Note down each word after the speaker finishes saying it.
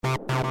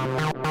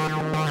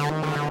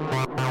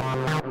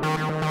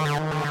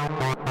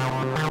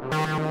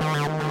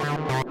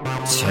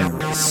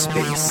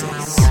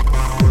TerraSpaces.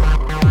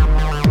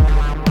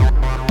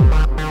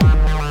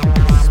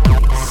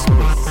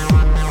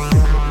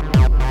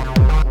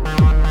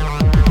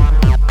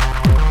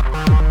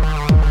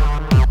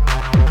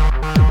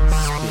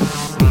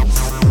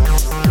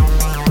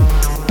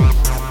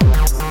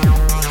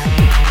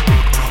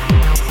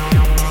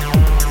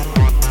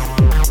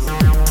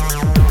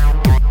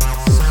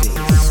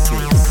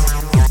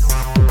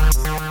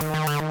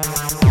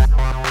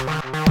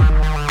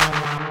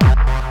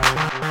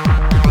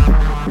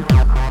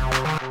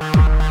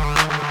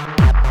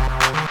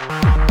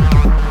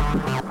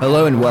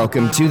 Hello and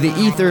welcome to The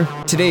Ether.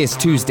 Today is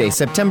Tuesday,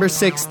 September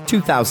 6th,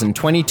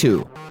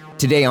 2022.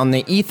 Today on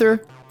The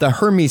Ether, the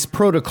Hermes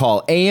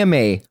Protocol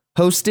AMA,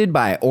 hosted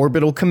by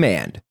Orbital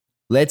Command.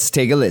 Let's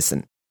take a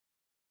listen.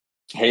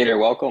 Hey there,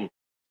 welcome.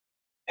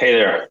 Hey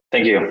there,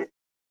 thank you.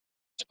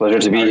 It's a pleasure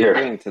to be here. How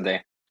are you doing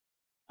today?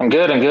 I'm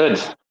good.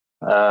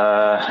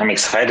 I'm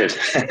excited.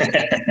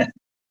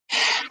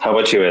 How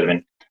about you,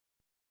 Edwin?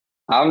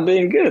 I'm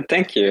doing good,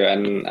 thank you.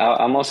 And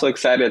I'm also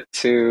excited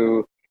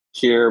to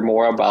hear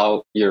more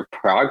about your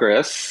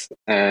progress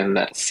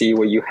and see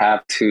what you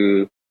have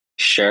to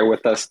share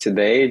with us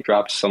today.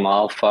 Drop some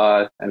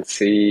alpha and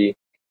see,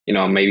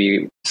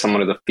 maybe some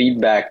of the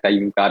feedback that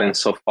you've gotten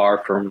so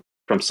far from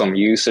some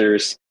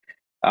users.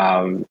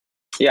 I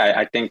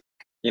think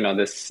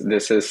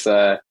this is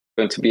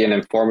going to be an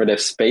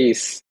informative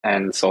space,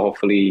 and so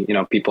hopefully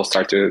people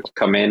start to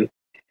come in.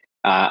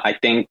 I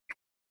think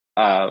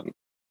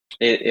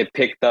it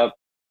picked up,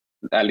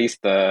 at least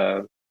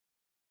the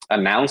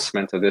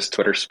announcement of this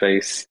Twitter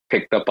space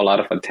picked up a lot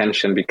of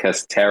attention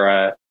because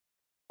Terra,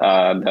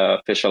 the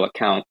official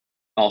account,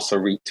 also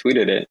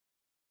retweeted it.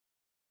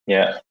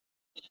 Yeah,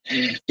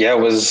 it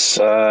was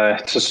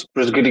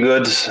pretty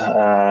good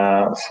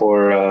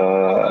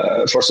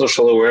for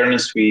social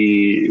awareness.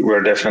 We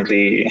were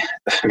definitely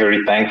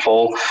very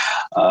thankful.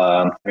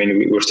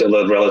 We're still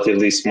a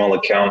relatively small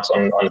account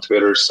on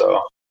Twitter,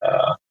 so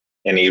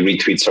any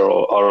retweets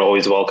are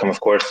always welcome, of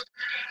course.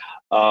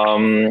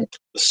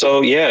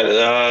 Starting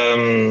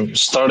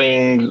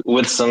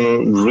with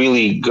some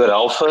really good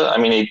alpha.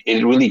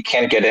 It really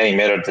can't get any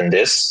better than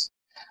this.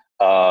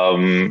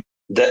 The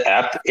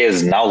app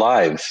is now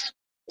live.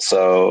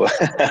 So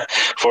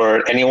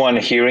for anyone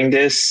hearing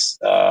this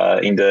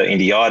in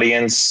the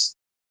audience,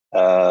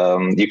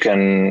 you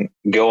can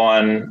go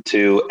on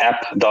to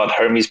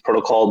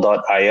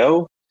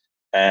app.hermesprotocol.io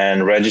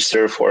and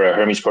register for a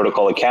Hermes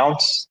Protocol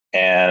account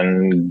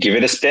and give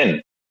it a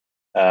spin.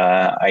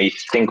 I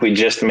think we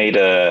just made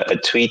a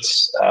tweet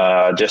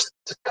just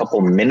a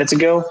couple minutes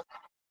ago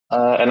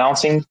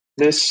announcing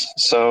this.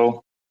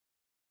 So,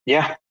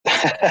 yeah,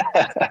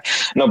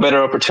 no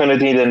better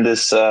opportunity than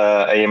this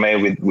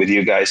AMA with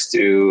you guys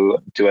to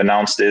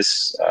announce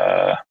this.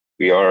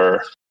 We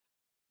are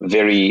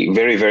very,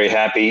 very, very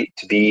happy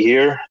to be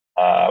here.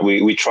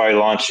 We tried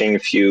launching a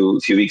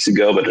few weeks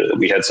ago, but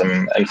we had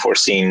some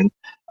unforeseen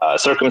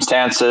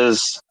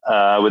circumstances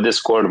with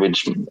Discord,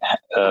 which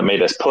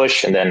made us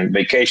push, and then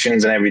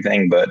vacations and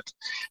everything. But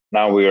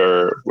now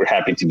we're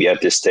happy to be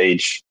at this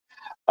stage.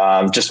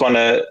 Just want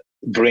to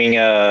bring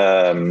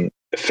a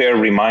fair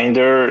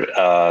reminder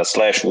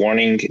 /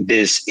 warning.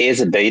 This is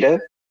a beta,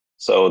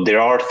 so there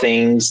are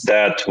things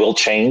that will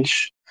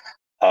change.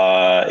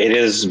 It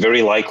is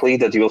very likely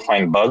that you will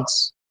find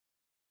bugs.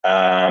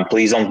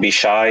 Please don't be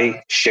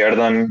shy. Share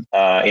them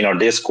in our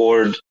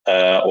Discord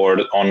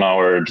or on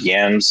our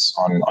DMs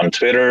on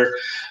Twitter.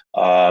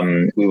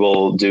 We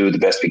will do the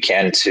best we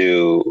can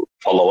to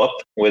follow up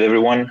with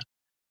everyone.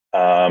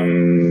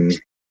 And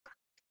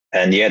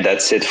yeah,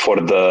 that's it for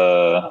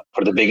the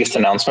biggest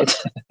announcement.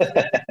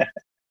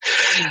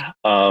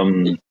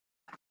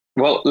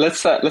 Well,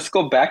 let's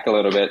go back a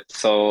little bit.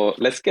 So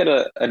let's get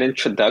an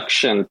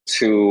introduction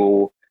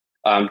to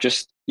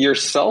just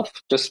yourself,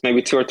 just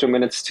maybe 2 or 3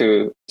 minutes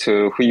to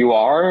who you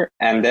are,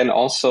 and then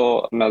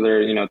also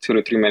another 2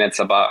 to 3 minutes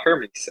about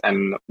Hermes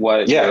and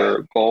what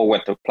your goal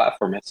with the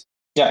platform is.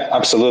 Yeah,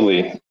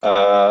 absolutely.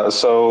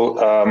 So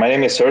my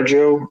name is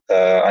Sergio.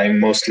 I'm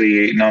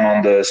mostly known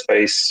on the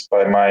space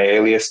by my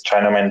alias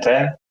Chinaman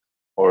 10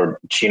 or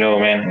Chino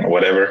Man,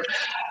 whatever.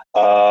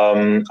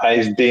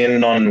 I've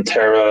been on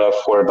Terra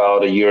for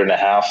about 1.5 years.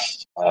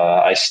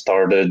 I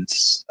started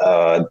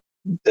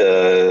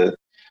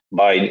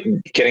by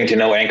getting to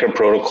know Anchor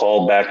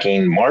Protocol back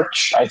in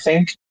March, I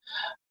think.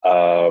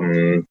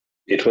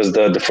 It was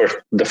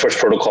the first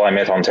protocol I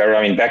met on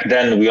Terra. Back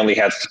then we only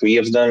had 3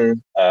 of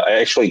them.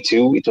 Actually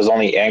 2. It was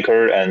only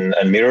Anchor and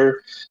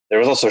Mirror. There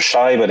was also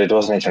Shy, but it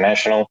wasn't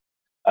international.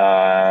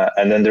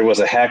 And then there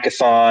was a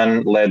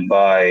hackathon led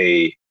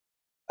by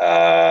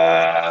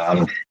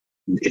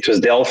it was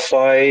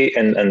Delphi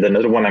and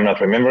another one I'm not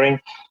remembering.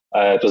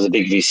 It was a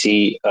big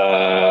VC.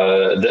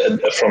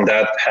 From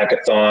that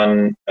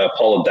hackathon,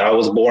 Paula Dow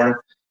was born.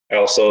 I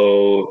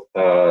also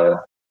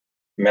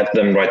met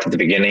them right at the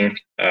beginning.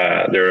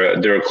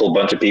 They're a cool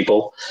bunch of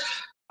people.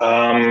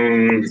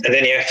 And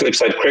then you have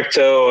Flipside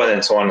Crypto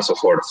and so on and so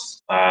forth.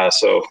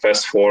 So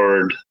fast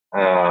forward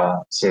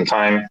some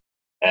time,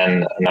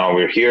 and now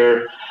we're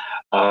here.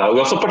 We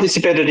also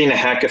participated in a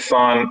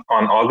hackathon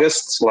on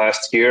August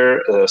last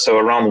year. So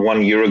around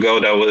 1 year ago,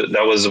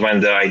 that was when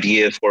the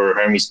idea for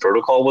Hermes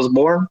Protocol was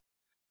born.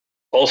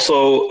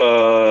 Also,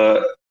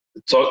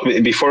 so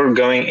before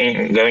going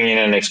in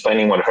and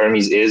explaining what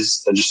Hermes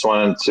is, I just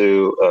wanted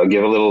to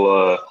give a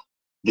little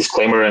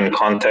disclaimer and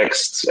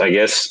context, I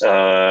guess,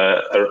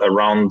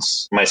 around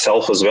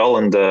myself as well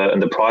and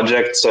the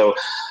project. So.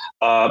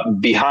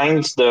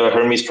 Behind the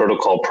Hermes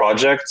Protocol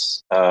project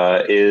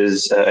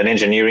is an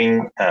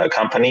engineering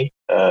company,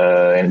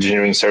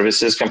 engineering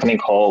services company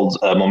called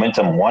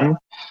Momentum One.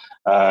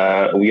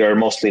 We are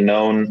mostly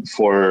known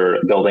for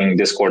building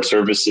Discord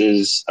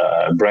services,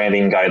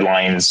 branding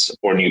guidelines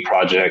for new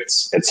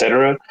projects,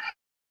 etc.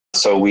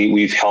 So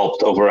we've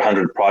helped over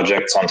 100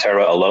 projects on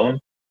Terra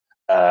alone.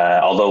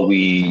 Although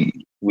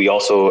we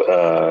also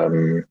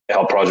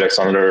help projects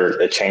on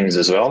other chains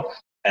as well.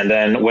 And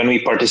then when we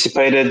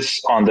participated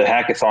on the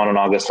hackathon in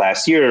August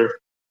last year,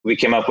 we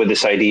came up with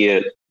this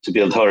idea to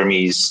build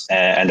Hermes,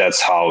 and that's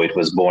how it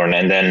was born.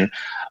 And then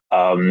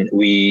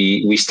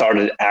we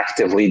started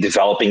actively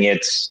developing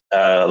it,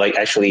 like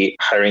actually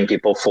hiring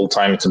people full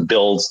time to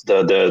build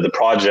the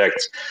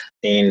project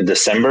in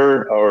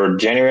December or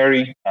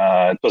January.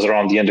 It was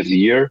around the end of the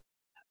year,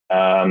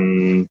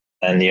 and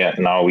yeah,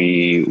 now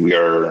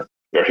we're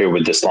here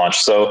with this launch.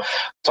 So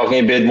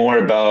talking a bit more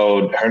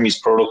about Hermes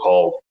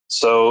Protocol.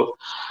 So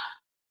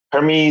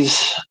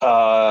Hermes,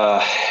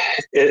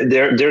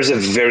 there's a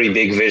very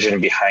big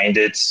vision behind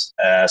it.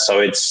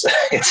 So it's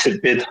a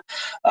bit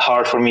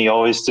hard for me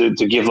always to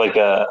give like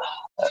a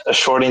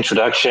short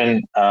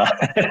introduction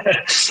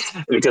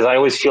because I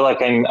always feel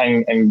like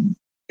I'm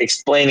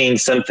explaining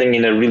something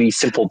in a really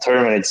simple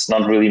term and it's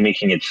not really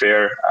making it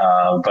fair.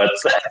 But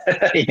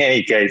in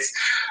any case,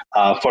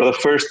 for the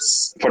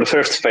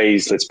first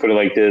phase, let's put it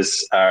like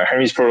this: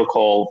 Hermes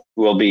Protocol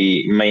will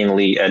be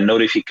mainly a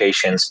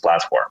notifications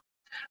platform.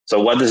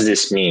 So what does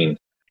this mean?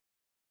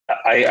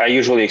 I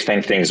usually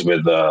explain things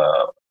with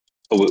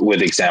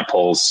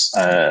examples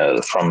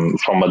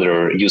from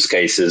other use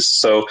cases.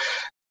 So,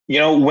 you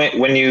know,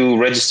 when you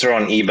register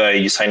on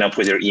eBay, you sign up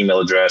with your email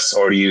address,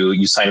 or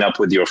you sign up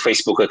with your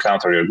Facebook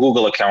account or your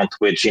Google account,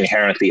 which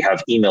inherently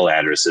have email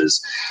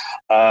addresses.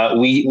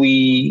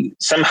 We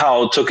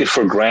somehow took it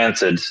for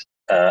granted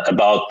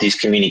about these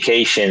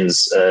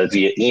communications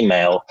via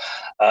email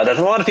that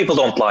a lot of people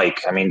don't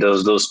like. I mean,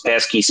 those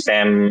pesky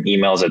spam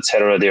emails,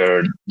 etc.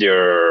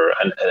 They're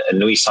a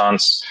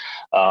nuisance.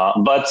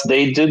 But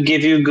they do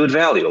give you good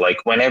value. Like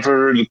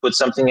whenever you put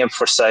something up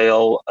for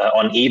sale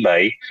on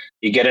eBay,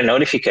 you get a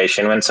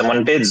notification when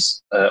someone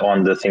bids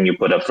on the thing you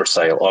put up for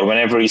sale, or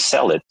whenever you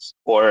sell it,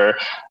 or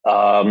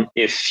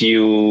if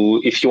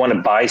you want to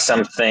buy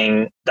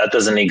something that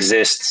doesn't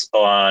exist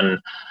on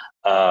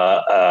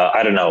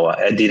I don't know,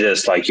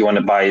 Adidas, like you want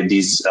to buy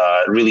these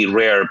really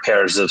rare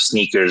pairs of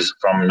sneakers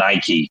from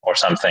Nike or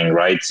something,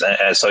 right?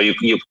 So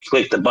you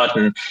click the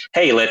button,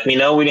 hey, let me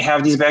know when you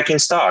have these back in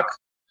stock.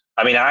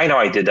 I mean, I know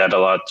I did that a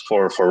lot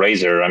for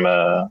Razer. I'm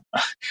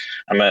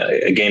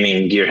a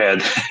gaming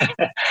gearhead.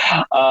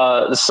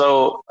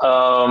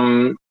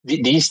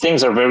 These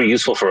things are very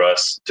useful for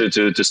us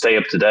to stay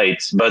up to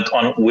date. But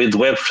with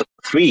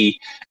Web3,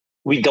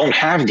 we don't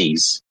have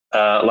these.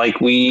 Like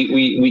we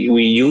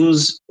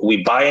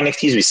buy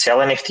NFTs, we sell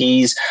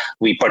NFTs,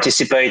 we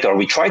participate or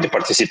we try to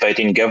participate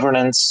in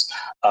governance.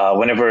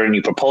 Whenever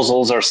new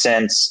proposals are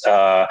sent,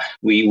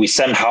 we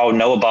somehow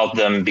know about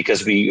them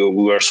because we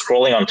are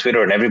scrolling on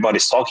Twitter and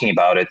everybody's talking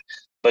about it.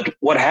 But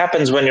what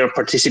happens when you're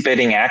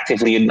participating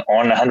actively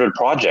on 100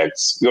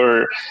 projects?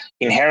 You're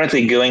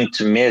inherently going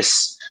to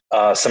miss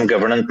some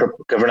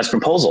governance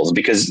proposals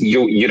because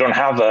you don't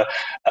have a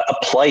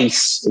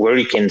place where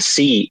you can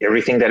see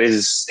everything that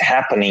is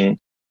happening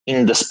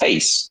in the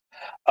space.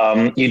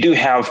 You do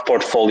have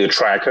portfolio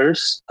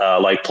trackers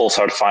like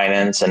Pulsar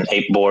Finance and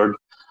ApeBoard.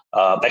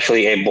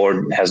 Actually,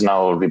 ApeBoard has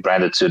now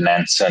rebranded to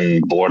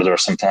Nansen Board or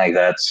something like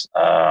that.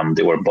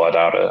 They were bought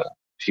out a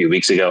few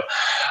weeks ago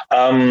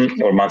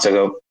or months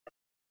ago.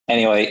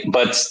 Anyway,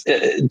 but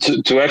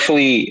to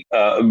actually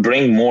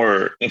bring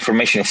more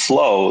information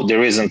flow,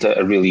 there isn't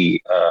a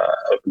really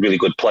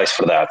good place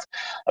for that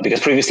because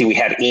previously we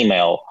had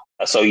email,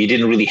 so you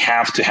didn't really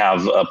have to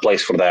have a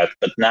place for that.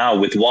 But now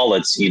with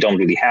wallets, you don't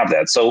really have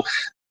that. So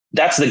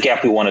that's the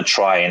gap we want to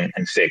try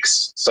and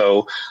fix.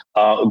 So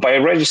by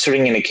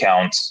registering an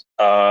account,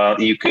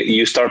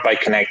 you start by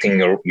connecting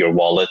your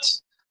wallet.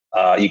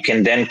 You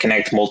can then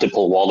connect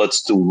multiple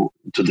wallets to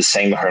the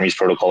same Hermes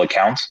Protocol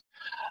account.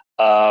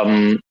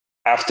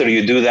 After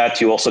you do that,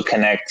 you also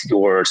connect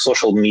your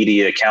social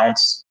media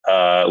accounts,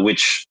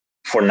 which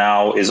for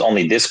now is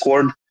only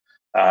Discord.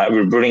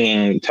 We're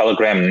bringing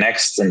Telegram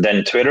next and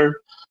then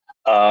Twitter.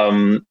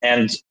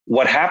 And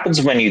what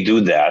happens when you do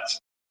that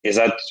is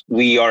that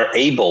we are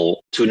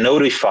able to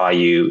notify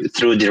you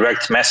through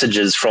direct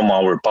messages from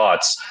our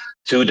bots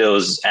to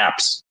those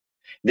apps.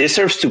 This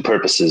serves two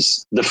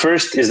purposes. The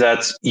first is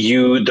that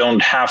you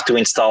don't have to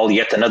install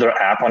yet another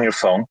app on your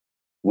phone.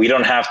 We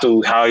don't have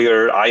to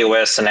hire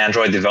iOS and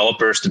Android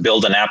developers to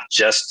build an app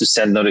just to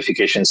send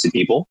notifications to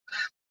people.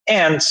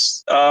 And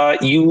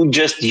you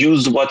just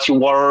use what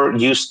you are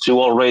used to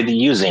already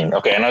using.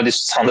 Okay, I know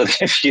this sounded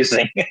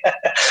confusing,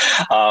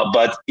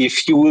 but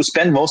if you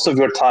spend most of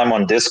your time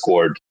on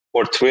Discord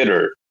or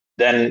Twitter,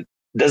 then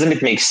doesn't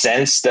it make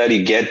sense that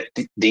you get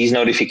these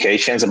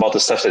notifications about the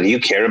stuff that you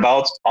care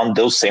about on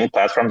those same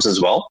platforms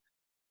as well?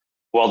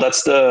 Well,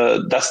 that's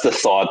the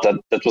thought.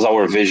 That was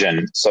our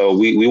vision. So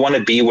we want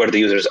to be where the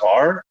users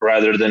are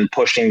rather than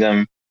pushing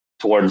them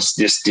towards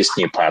this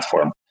new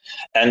platform.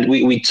 And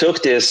we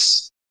took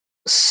this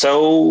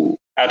so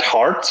at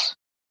heart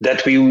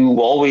that we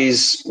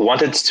always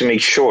wanted to make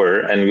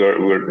sure, and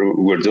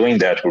we're doing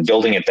that, we're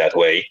building it that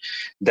way,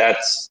 that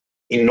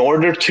in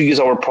order to use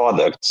our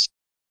products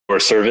or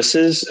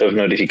services of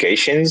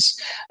notifications,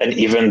 and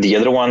even the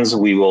other ones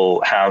we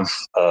will have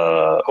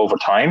over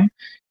time,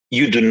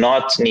 you do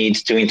not need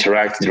to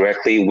interact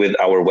directly with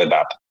our web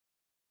app.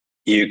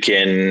 You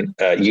can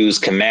use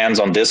commands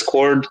on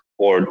Discord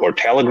or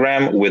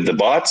Telegram with the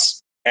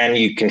bots, and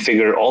you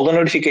configure all the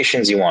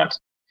notifications you want.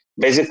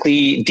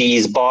 Basically,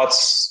 these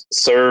bots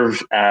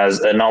serve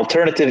as an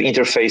alternative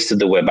interface to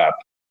the web app.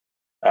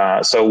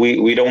 So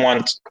we don't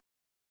want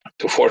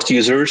to force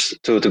users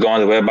to go on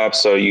the web app,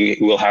 so you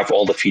will have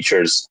all the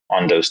features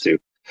on those two.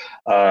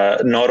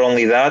 Not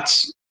only that,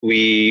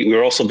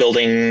 we're also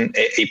building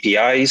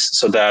APIs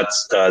so that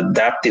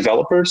app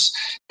developers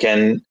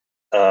can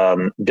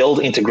build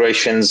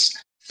integrations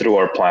through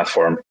our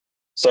platform.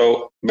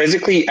 So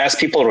basically, as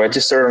people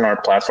register on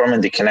our platform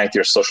and they connect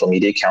their social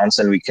media accounts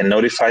and we can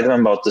notify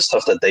them about the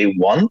stuff that they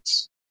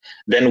want,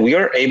 then we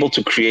are able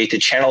to create a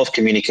channel of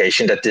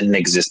communication that didn't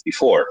exist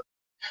before.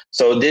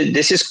 So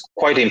this is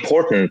quite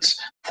important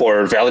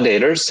for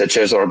validators such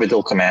as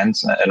Orbital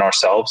Commands and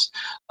ourselves.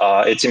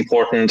 It's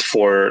important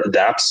for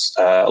dApps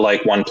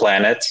like One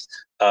Planet,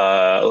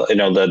 the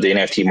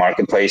NFT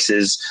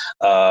marketplaces,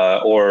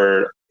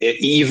 or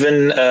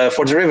even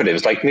for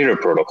derivatives like Mirror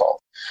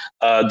Protocol.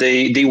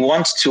 They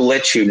want to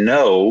let you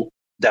know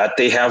that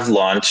they have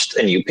launched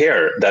a new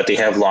pair, that they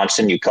have launched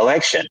a new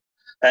collection,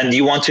 and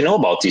you want to know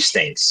about these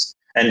things.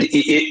 And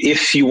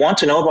if you want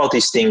to know about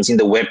these things in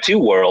the Web2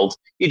 world,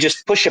 you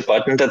just push a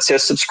button that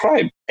says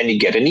subscribe and you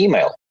get an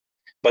email.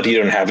 But you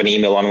don't have an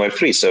email on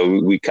Web3. So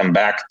we come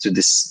back to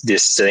this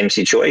same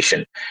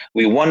situation.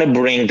 We want to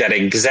bring that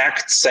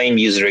exact same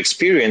user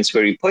experience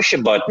where you push a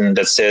button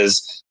that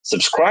says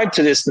subscribe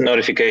to this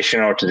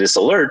notification or to this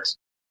alert,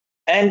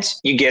 and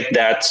you get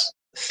that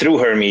through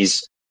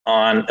Hermes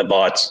on a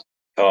bot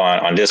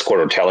on Discord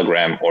or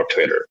Telegram or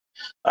Twitter.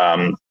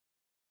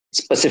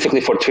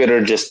 Specifically for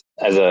Twitter, just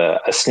as a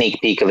sneak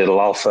peek, a little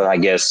alpha, I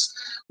guess,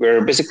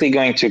 we're basically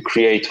going to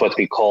create what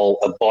we call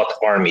a bot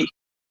army.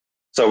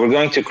 So we're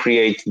going to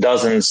create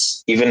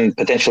dozens, even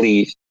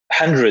potentially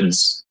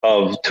hundreds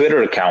of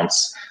Twitter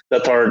accounts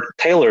that are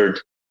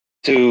tailored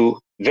to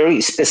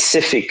very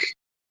specific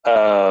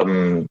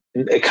kind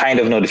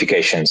of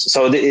notifications.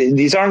 So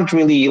these aren't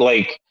really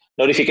like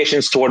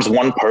notifications towards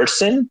one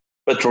person,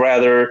 but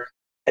rather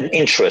an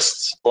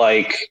interest.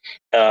 Like,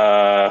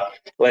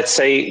 let's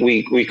say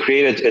we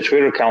created a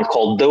Twitter account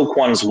called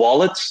Doquan's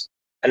Wallet,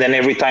 and then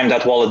every time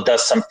that wallet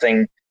does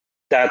something,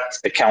 that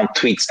account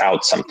tweets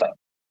out something.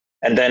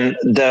 And then,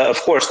 of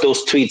course,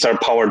 those tweets are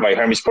powered by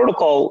Hermes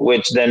Protocol,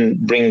 which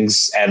then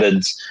brings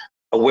added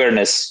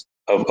awareness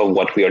of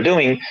what we are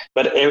doing.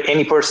 But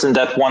any person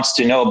that wants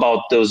to know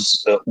about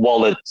those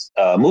wallet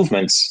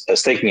movements,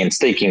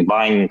 staking,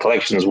 buying,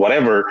 collections,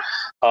 whatever,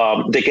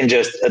 they can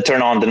just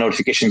turn on the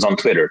notifications on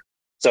Twitter.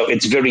 So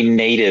it's very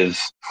native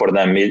for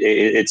them.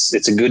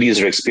 It's a good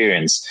user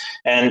experience.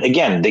 And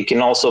again, they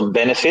can also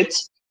benefit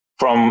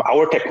from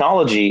our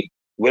technology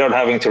without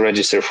having to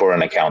register for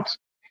an account.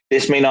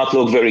 This may not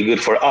look very good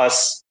for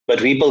us,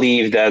 but we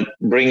believe that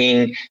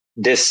bringing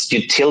this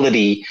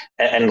utility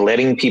and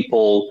letting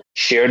people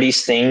share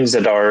these things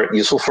that are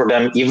useful for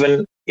them,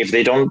 even if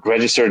they don't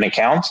register an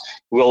account,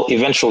 will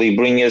eventually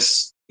bring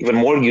us even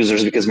more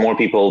users because more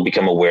people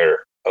become aware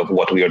of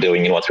what we are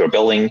doing and what we're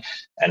building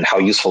and how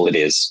useful it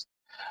is.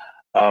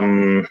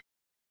 I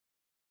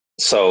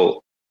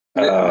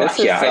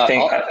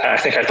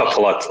think I talked a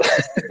lot.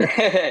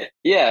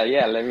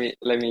 Yeah.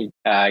 Let me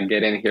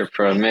get in here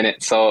for a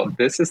minute. So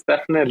this is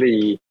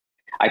definitely,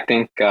 I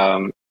think,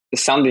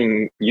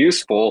 sounding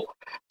useful.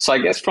 So I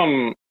guess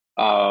from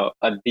a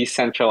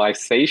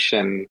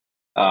decentralization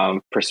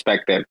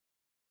perspective,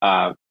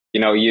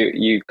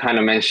 you kind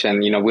of mentioned,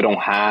 we don't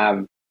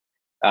have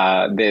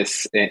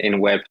this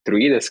in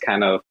Web3, this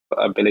kind of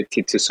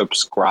ability to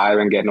subscribe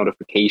and get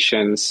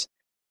notifications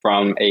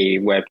from a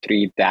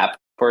Web3 dApp,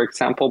 for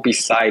example,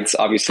 besides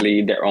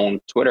obviously their own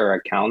Twitter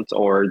account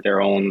or their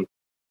own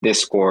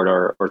Discord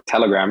or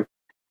Telegram.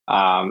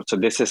 So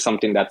this is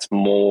something that's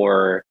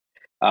more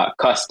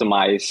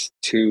customized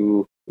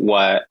to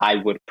what I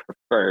would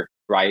prefer,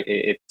 right?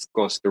 It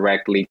goes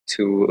directly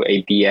to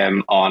a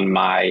DM on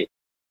my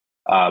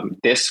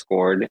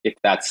Discord if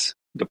that's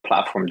the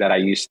platform that I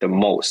use the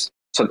most.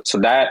 So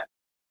that,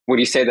 would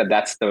you say that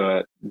that's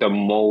the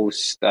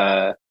most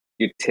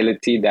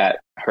utility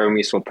that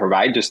Hermes will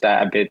provide? Just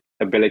that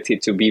ability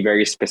to be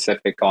very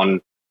specific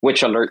on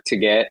which alert to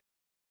get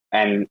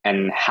and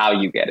how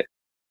you get it.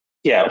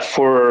 Yeah,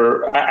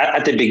 for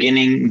at the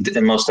beginning,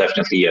 most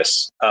definitely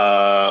yes.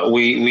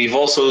 We've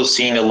also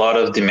seen a lot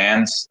of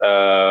demands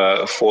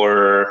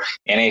for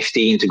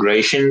NFT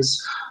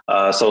integrations.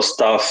 So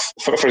stuff,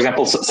 for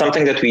example,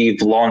 something that we've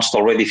launched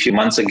already a few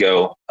months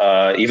ago,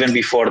 even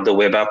before the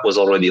web app was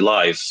already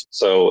live.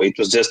 So it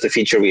was just a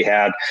feature we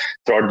had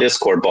through our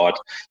Discord bot,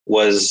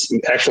 was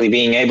actually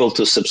being able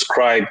to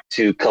subscribe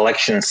to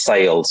collection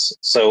sales.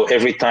 So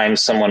every time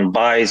someone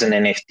buys an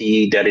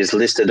NFT that is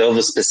listed of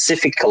a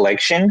specific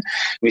collection,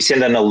 we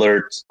send an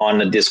alert on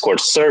the Discord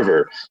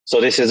server. So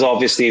this is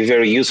obviously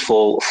very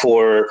useful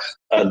for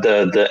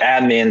the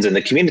admins and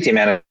the community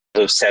managers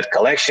of set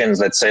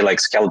collections, let's say like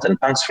Skeleton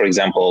Punks, for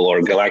example,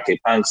 or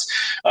Galactic Punks.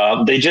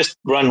 They just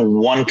run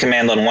one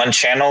command on one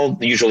channel,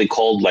 usually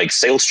called like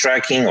sales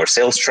tracking or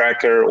sales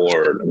tracker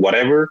or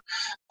whatever.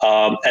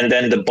 And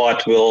then the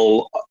bot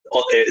will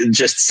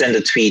just send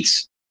a tweet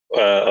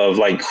of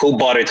like who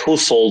bought it, who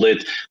sold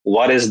it,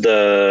 what was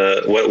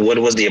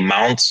the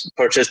amount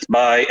purchased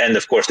by, and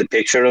of course the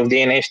picture of the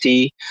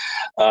NFT.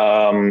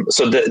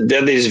 So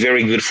that is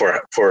very good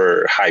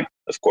for hype,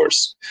 of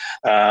course.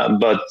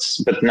 But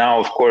now,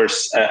 of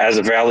course, as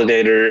a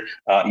validator,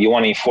 you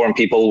want to inform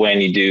people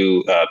when you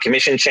do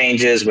commission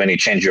changes, when you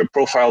change your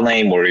profile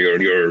name or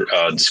your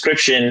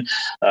description.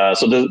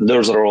 So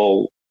those are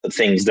all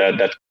things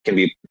that can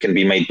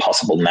be made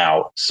possible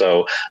now.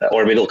 So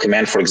Orbital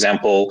Command, for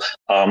example,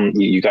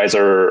 you guys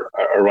are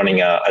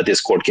running a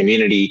Discord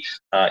community.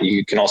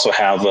 You can also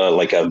have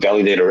like a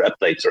validator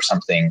updates or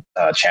something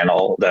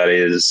channel that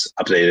is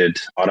updated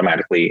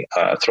automatically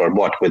through our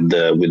bot with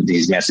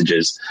these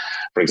messages,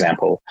 for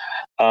example.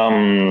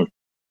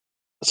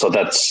 So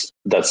that's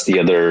the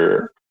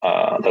other.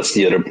 That's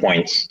the other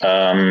point.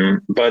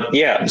 But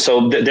yeah,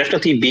 so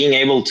definitely being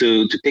able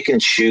to pick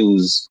and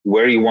choose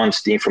where you want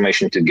the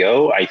information to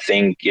go, I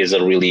think is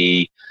a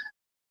really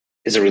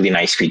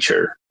nice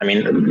feature. I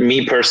mean,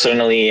 me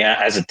personally,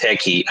 as a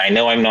techie, I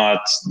know I'm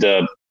not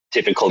the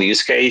typical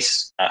use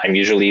case. I'm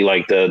usually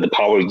like the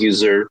power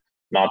user,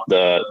 not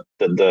the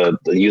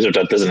user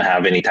that doesn't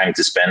have any time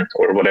to spend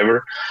or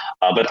whatever.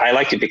 But I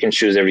like to pick and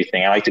choose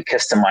everything. I like to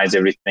customize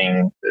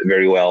everything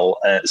very well.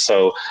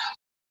 So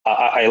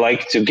I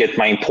like to get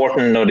my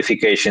important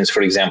notifications,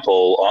 for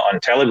example, on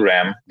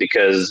Telegram,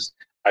 because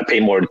I pay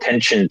more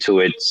attention to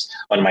it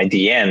on my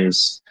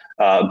DMs.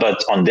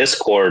 But on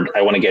Discord,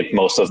 I want to get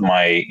most of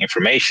my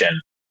information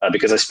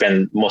because I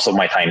spend most of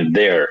my time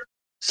there.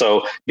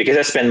 So because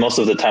I spend most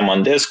of the time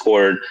on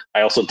Discord, I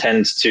also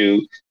tend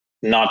to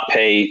not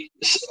pay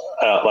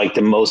like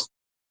the most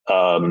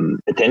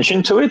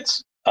attention to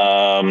it.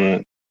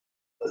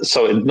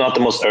 So not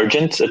the most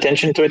urgent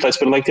attention to it, let's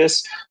put it like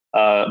this.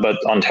 But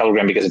on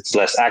Telegram, because it's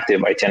less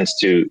active, I tend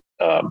to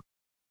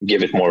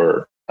give it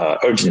more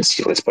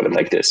urgency, let's put it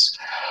like this.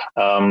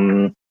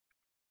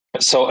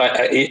 So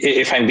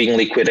if I'm being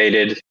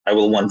liquidated, I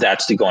will want that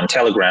to go on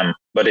Telegram.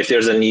 But if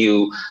there's a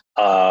new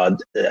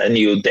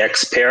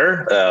DEX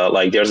pair,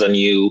 like there's a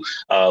new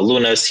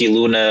Luna, C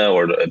Luna,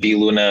 or B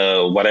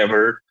Luna,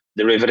 whatever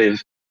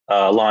derivative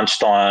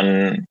launched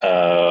on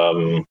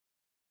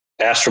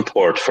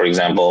Astroport, for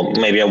example,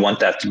 maybe I want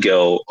that to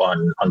go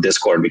on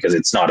Discord because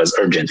it's not as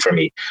urgent for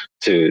me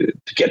to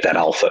get that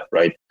alpha,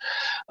 right?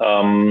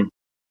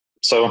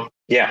 So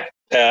yeah,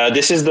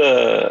 this is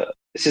the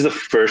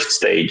first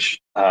stage.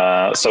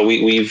 So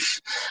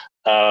we've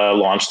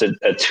launched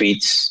a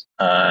tweet.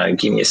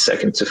 Give me a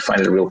second to find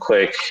it real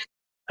quick.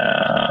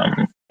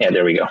 Yeah,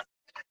 there we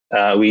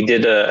go. We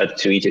did a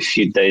tweet a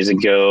few days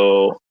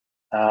ago.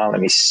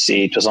 Let me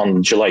see. It was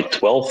on July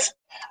 12th.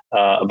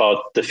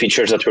 About the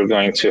features that we're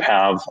going to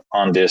have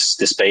on this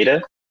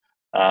beta.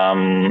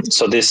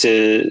 So this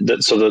is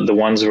the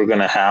ones we're going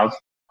to have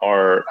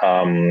are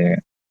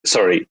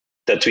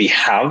that we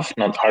have,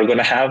 not are going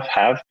to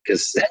have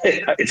because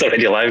it's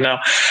already live now.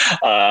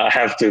 I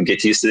have to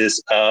get used to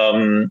this.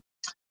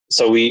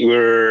 So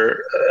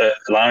we're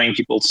allowing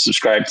people to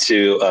subscribe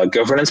to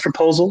governance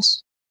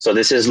proposals. So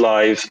this is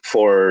live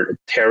for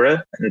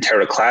Terra and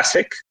Terra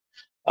Classic.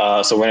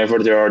 So whenever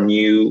there are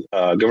new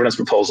governance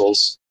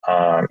proposals,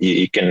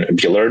 you can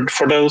be alerted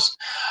for those.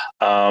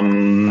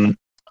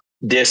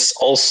 This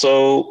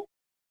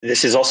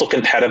is also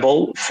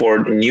compatible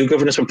for new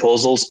governance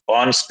proposals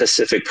on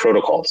specific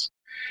protocols.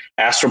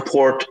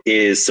 Astroport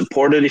is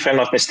supported, if I'm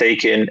not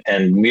mistaken,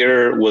 and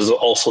Mirror was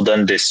also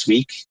done this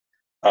week.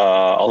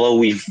 Although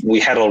we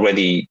had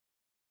already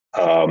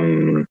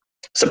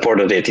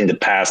supported it in the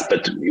past,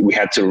 but we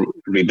had to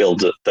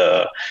rebuild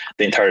the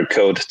entire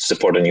code to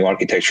support a new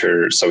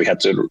architecture. So we had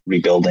to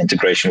rebuild the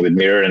integration with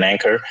Mirror and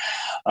Anchor.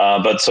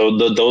 But so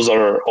those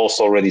are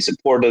also already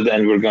supported,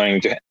 and we're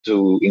going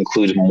to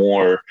include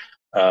more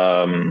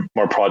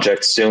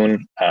projects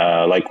soon,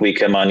 like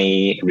Wika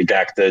Money,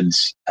 Redacted,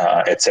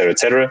 et cetera, et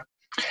cetera.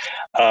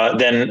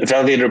 Then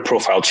validator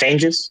profile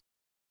changes.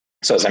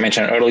 So as I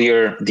mentioned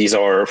earlier, these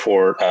are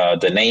for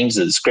the names,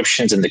 the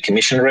descriptions, and the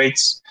commission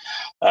rates.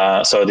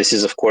 So this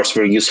is, of course,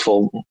 very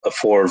useful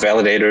for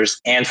validators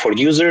and for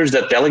users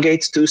that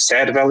delegate to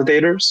said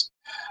validators.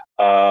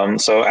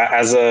 So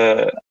as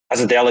a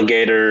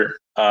delegator,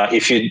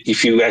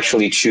 if you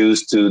actually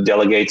choose to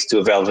delegate to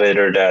a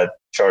validator that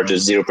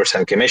charges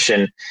 0%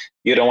 commission,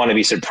 you don't want to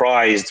be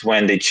surprised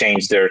when they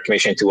change their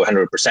commission to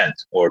 100%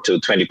 or to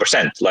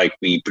 20%, like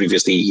we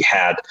previously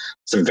had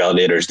some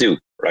validators do,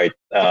 right?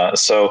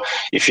 So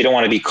if you don't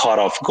want to be caught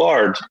off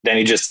guard, then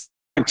you just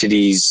to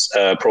these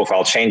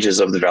profile changes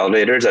of the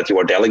validators that you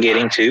are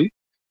delegating to.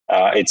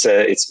 It's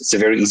a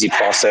very easy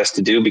process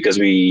to do because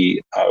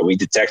we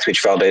detect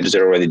which validators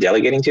they're already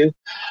delegating to,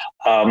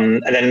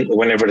 and then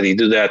whenever they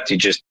do that, you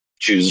just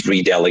choose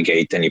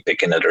redelegate and you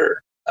pick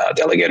another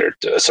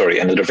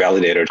another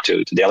validator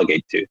to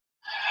delegate to.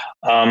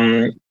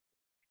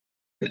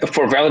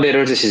 For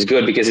validators, this is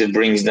good because it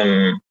brings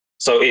them.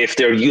 So if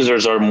their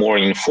users are more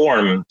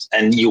informed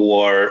and you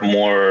are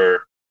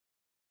more,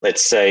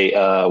 let's say,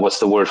 what's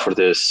the word for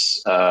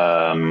this?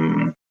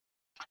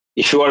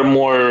 If you are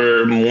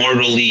more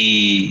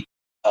morally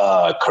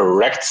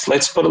correct,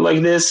 let's put it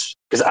like this,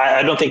 because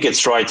I don't think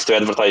it's right to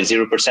advertise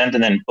 0%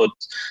 and then put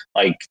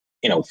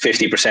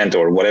 50%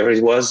 or whatever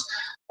it was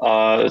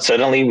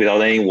suddenly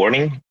without any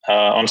warning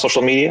on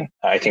social media.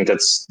 I think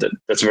that's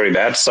very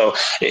bad. So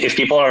if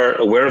people are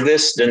aware of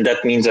this, then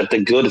that means that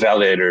the good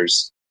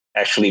validators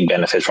actually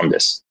benefit from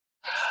this.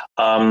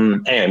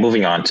 Anyway,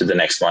 moving on to the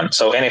next one.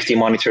 So NFT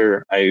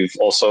Monitor, I've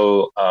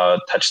also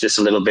touched this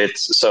a little bit.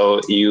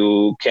 So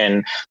you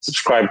can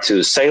subscribe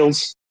to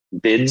sales,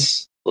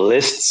 bids,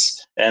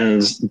 lists,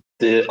 and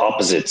the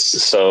opposites.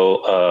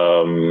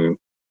 So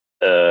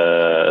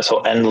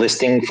end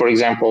listing, for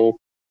example,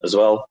 as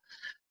well,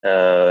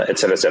 et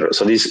cetera, et cetera.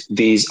 So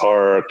these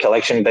are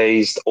collection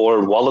based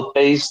or wallet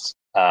based.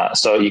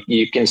 So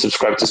you can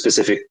subscribe to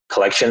specific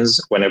collections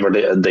whenever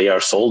they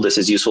are sold. This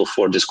is useful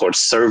for Discord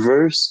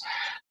servers,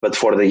 but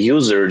for the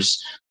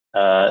users,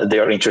 they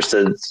are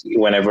interested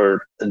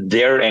whenever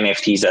their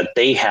NFTs that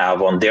they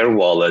have on their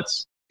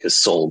wallets is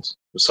sold.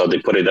 So they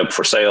put it up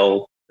for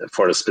sale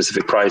for a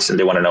specific price, and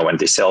they want to know when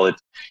they sell it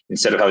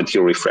instead of having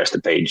to refresh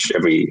the page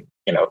every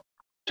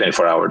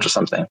 24 hours or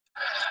something.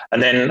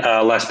 And then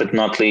last but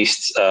not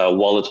least,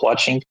 wallet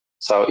watching.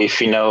 So if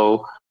you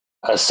know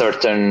a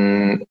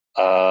certain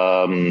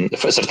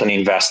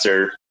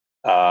investor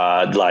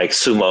like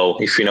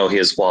Sumo, if you know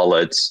his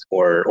wallet,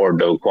 or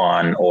Do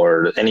Kwon,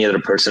 or any other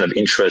person of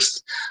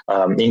interest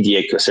in the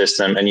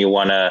ecosystem, and you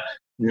want to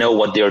know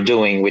what they're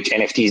doing, which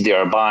NFTs they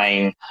are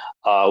buying,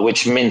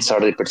 which mints are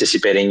they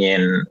participating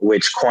in,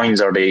 which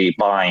coins are they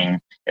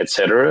buying,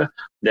 etc.,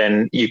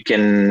 then you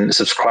can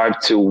subscribe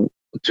to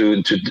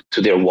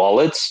their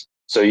wallets,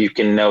 so you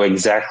can know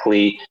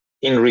exactly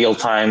in real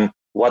time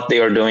what they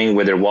are doing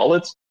with their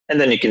wallets, and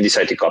then you can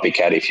decide to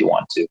copycat if you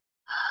want to.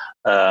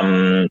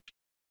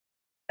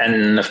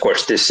 And of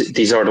course,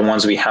 these are the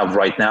ones we have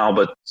right now,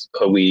 but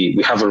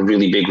we have a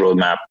really big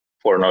roadmap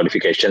for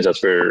notifications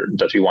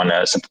that we want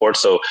to support.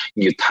 So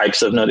new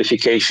types of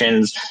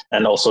notifications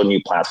and also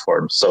new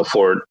platforms. So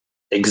for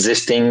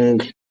existing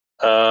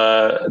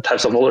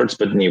types of alerts,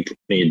 but new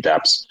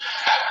dApps.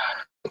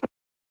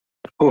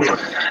 Oof,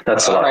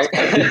 that's a lot. Right.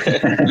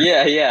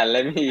 Yeah.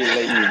 Let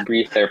you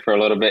breathe there for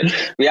a little bit.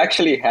 We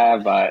actually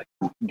have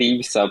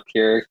Deeps up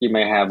here. He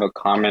may have a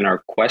comment or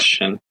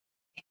question.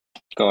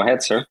 Go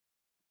ahead, sir.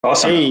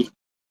 Awesome.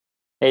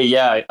 Hey,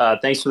 yeah.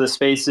 Thanks for the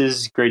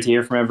spaces. Great to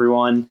hear from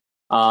everyone.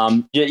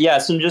 Some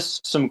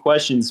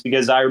questions,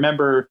 because I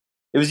remember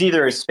it was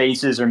either a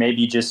spaces or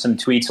maybe just some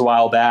tweets a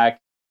while back.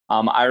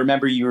 I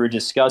remember you were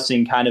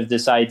discussing kind of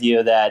this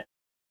idea that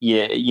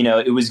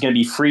it was going to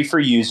be free for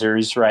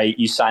users, right?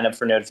 You sign up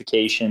for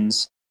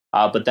notifications,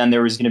 but then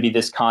there was going to be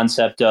this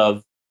concept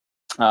of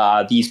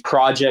these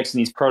projects and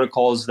these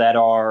protocols that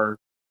are,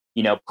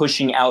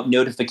 pushing out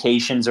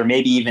notifications or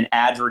maybe even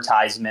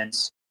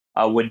advertisements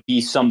would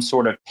be some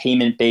sort of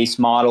payment-based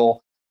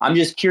model. I'm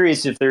just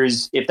curious if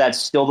that's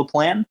still the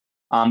plan,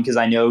 because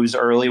I know it was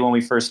early when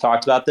we first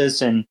talked about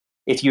this, and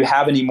if you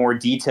have any more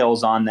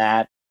details on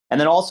that. And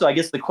then also, I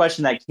guess the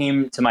question that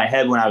came to my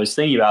head when I was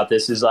thinking about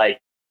this is like,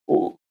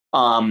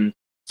 one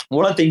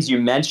of the things you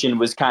mentioned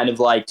was kind of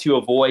like to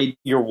avoid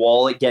your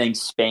wallet getting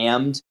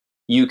spammed,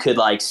 you could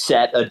like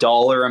set a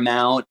dollar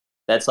amount.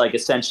 That's like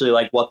essentially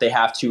like what they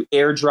have to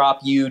airdrop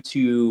you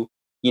to,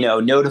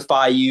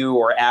 notify you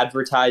or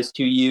advertise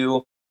to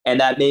you. And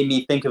that made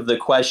me think of the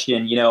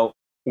question,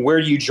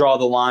 where do you draw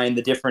the line,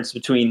 the difference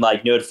between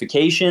like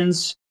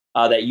notifications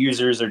that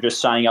users are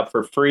just signing up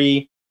for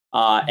free,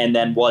 and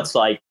then what's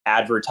like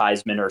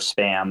advertisement or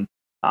spam.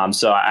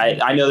 So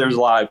I know there's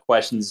a lot of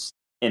questions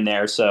in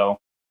there, so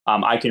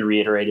I can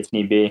reiterate if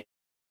need be.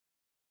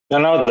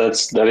 No,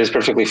 that is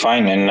perfectly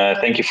fine, and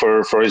thank you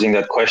for raising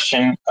that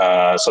question.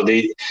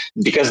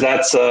 Because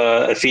that's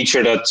a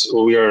feature that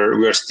we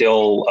are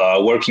still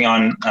working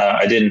on.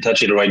 I didn't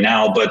touch it right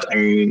now, but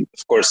I'm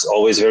of course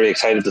always very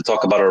excited to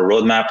talk about our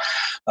roadmap.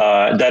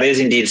 That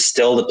is indeed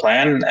still the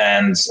plan,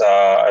 and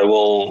I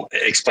will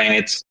explain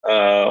it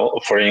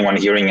for anyone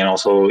hearing and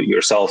also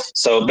yourself.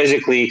 So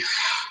basically,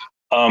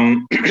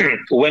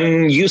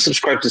 when you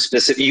subscribe to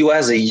specific, you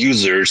as a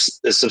user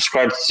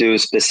subscribe to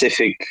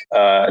specific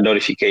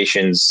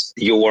notifications,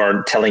 you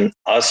are telling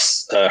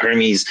us,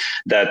 Hermes,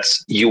 that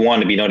you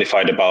want to be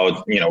notified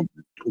about,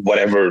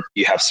 whatever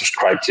you have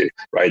subscribed to,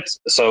 right?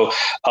 So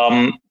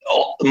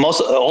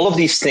all of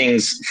these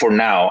things for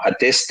now at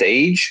this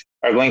stage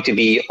are going to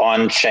be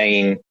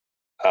on-chain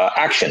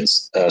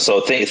actions.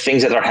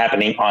 Things that are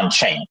happening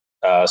on-chain.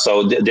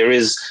 There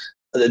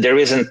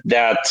isn't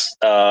that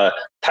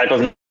type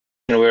of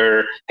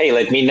where, hey,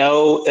 let me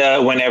know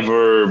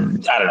whenever,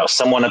 I don't know,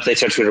 someone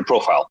updates their Twitter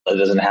profile. That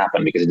doesn't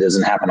happen because it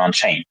doesn't happen on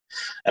chain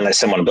unless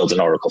someone builds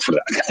an oracle for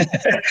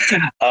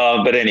that.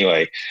 But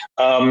anyway,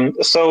 the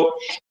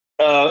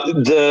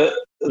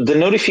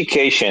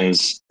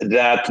notifications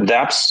that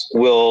dApps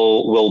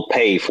will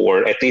pay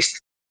for, at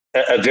least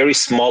a very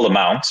small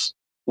amount,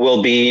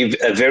 will be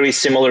a very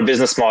similar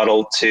business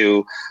model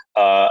to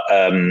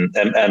a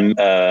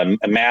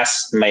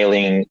mass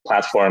mailing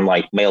platform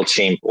like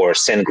MailChimp or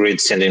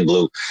SendGrid,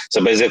 Sendinblue. So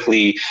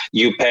basically,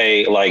 you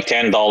pay like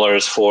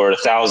 $10 for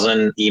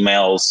 1,000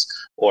 emails,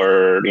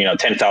 or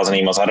 10,000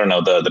 emails. I don't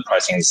know the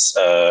pricings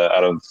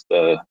out of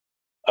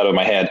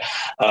my head,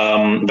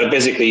 but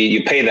basically,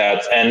 you pay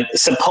that, and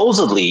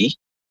supposedly,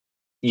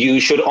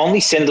 you should only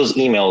send those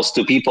emails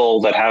to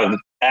people that have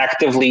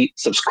actively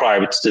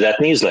subscribed to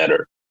that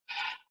newsletter.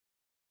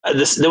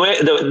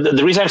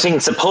 The reason I'm saying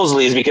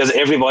supposedly is because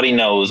everybody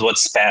knows what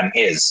spam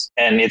is,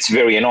 and it's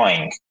very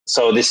annoying.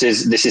 So this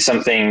is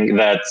something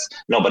that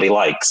nobody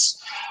likes.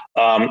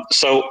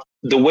 So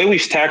the way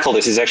we've tackled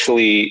this is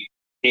actually,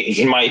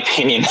 in my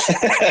opinion,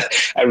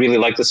 I really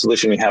like the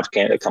solution we have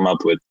come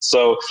up with.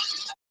 So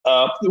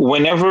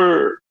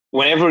whenever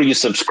you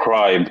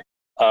subscribe,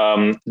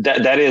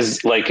 that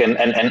is like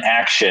an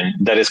action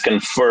that is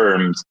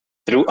confirmed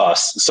through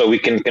us. So we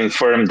can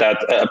confirm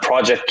that a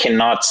project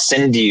cannot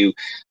send you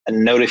a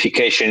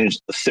notification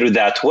through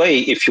that way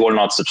if you are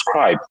not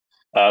subscribed.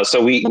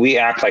 So we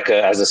act like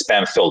as a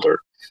spam filter.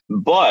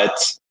 But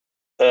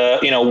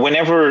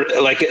whenever,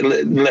 like,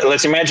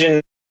 let's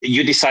imagine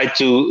you decide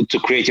to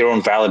create your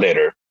own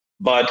validator,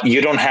 but you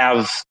don't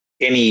have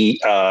any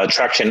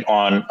traction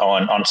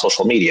on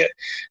social media,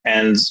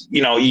 and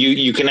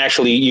you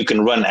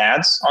can run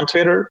ads on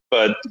Twitter,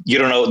 but you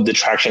don't know the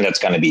traction that's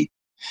going to be.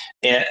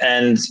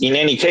 And in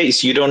any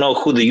case, you don't know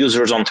who the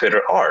users on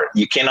Twitter are.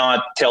 You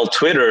cannot tell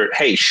Twitter,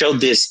 hey, show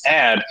this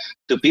ad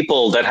to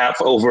people that have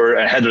over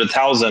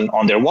 100,000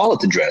 on their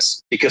wallet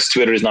address, because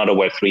Twitter is not a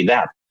Web3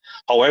 app.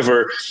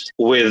 However,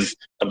 with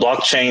a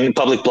blockchain,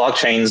 public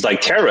blockchains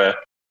like Terra,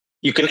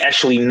 you can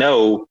actually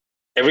know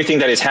everything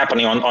that is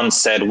happening on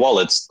said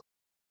wallets.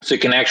 So you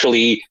can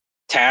actually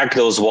tag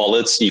those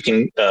wallets. You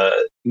can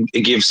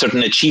give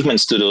certain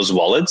achievements to those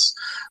wallets,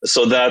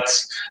 so that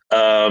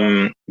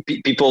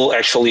people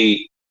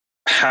actually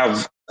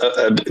have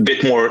a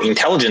bit more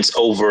intelligence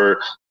over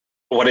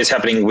what is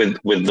happening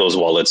with those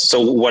wallets.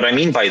 So what I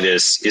mean by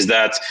this is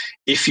that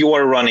if you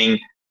are running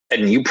a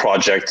new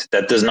project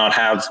that does not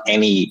have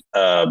any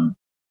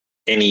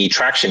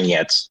traction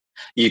yet,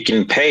 you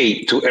can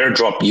pay to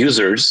airdrop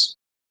users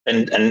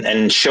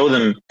and show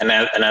them an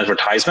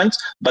advertisement,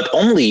 but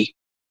only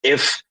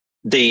if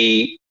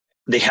they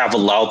have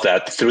allowed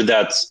that through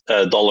that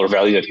dollar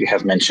value that you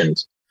have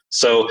mentioned.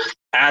 So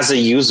as a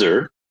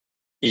user,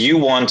 you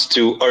want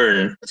to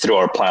earn through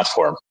our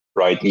platform,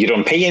 right? You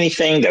don't pay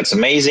anything. That's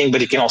amazing,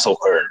 but you can also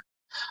earn.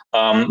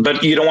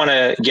 But you don't want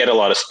to get a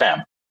lot of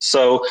spam.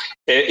 So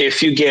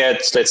if you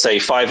get, let's say,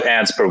 5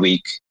 ads per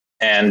week,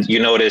 and you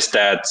notice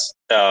that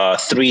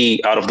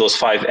 3 out of those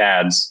 5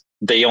 ads,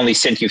 they only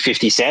sent you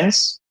 50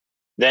 cents,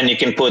 then you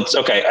can put,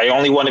 okay, I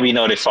only want to be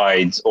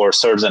notified or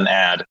served an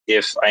ad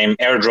if I am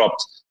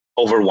airdropped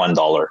over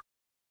 $1.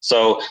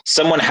 So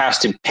someone has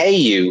to pay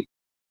you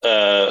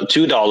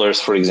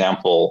 $2, for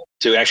example,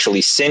 to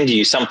actually send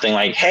you something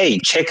like, hey,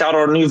 check out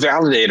our new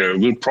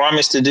validator. We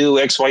promise to do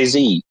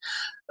XYZ.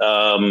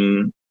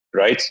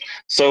 Right?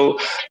 So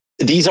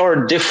these are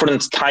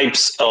different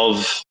types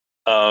of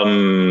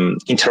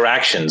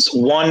interactions.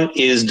 One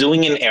is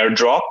doing an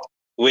airdrop,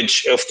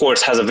 which of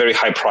course has a very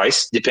high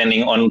price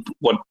depending on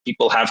what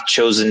people have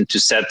chosen to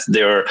set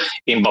their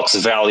inbox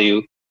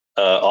value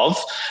of.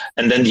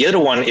 And then the other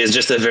one is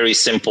just a very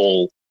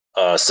simple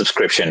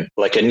subscription,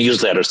 like a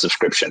newsletter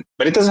subscription.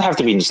 But it doesn't have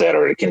to be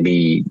newsletter. It can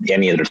be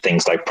any other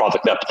things like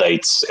product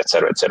updates, et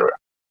cetera, et cetera.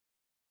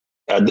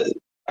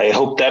 I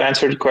hope that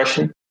answered the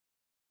question.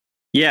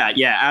 Yeah,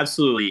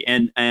 absolutely.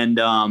 And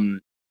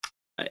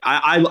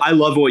I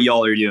love what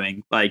y'all are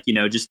doing. Like,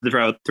 just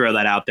to throw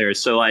that out there.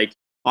 So like,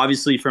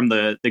 obviously from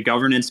the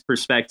governance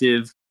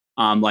perspective,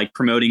 like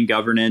promoting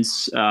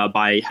governance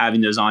by having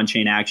those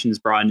on-chain actions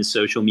brought into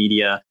social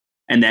media,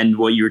 and then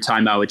what you were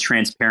talking about with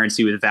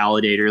transparency with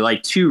validator,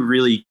 like two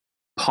really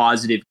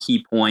positive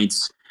key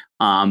points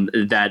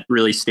that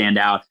really stand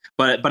out.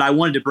 But I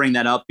wanted to bring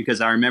that up because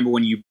I remember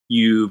when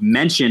you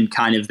mentioned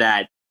kind of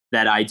that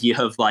idea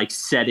of like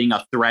setting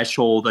a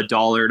threshold, a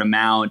dollar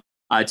amount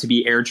to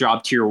be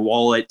airdropped to your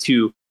wallet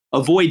to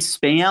avoid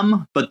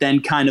spam. But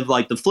then kind of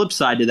like the flip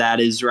side to that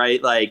is,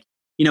 right, like,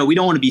 we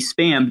don't want to be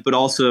spammed, but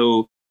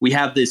also we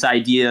have this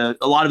idea,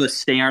 a lot of us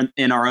stay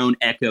in our own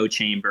echo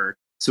chamber.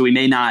 So we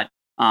may not,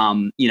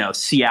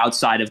 see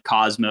outside of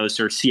Cosmos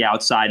or see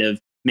outside of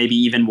maybe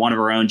even one of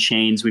our own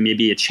chains. We may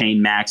be a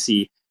chain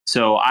maxi.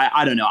 So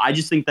I don't know. I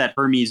just think that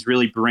Hermes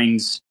really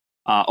brings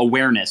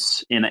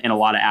awareness in a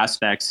lot of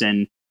aspects,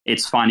 and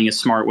it's finding a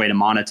smart way to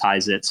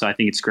monetize it. So I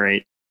think it's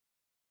great.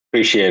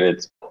 Appreciate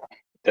it.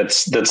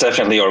 That's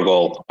definitely our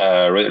goal.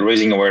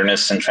 Raising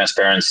awareness and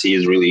transparency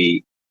is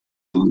really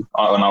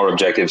on our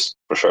objectives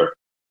for sure.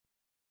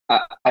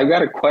 I've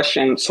got a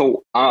question.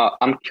 So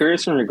I'm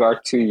curious in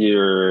regard to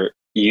your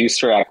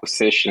user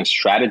acquisition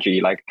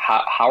strategy. Like,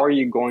 how are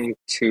you going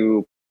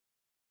to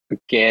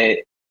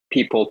get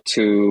people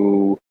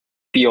to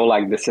feel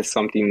like this is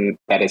something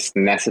that is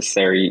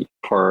necessary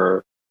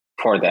for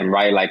them,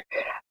 right? Like,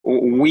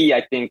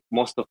 I think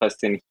most of us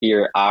in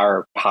here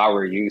are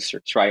power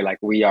users, right? Like,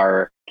 we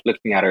are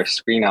looking at our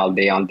screen all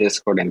day on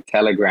Discord and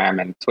Telegram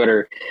and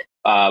Twitter,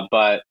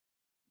 but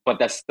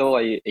that's still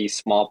a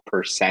small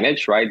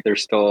percentage, right?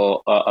 There's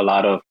still a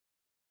lot of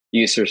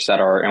users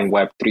that are in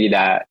Web3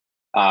 that,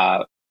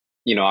 are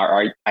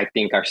I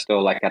think are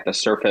still like at the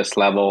surface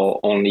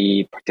level,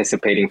 only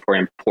participating for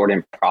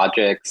important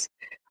projects,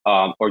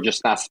 or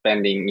just not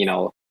spending,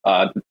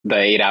 the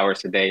 8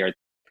 hours a day or,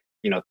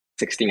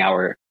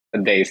 16-hour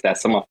days that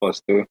some of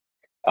us do.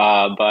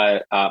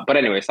 But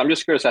anyways, I'm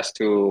just curious as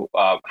to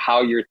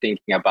how you're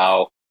thinking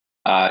about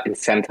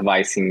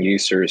incentivizing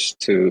users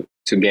to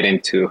get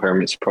into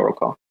Hermes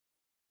protocol.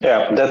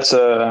 Yeah, that's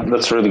a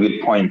really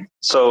good point.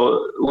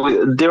 So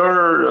there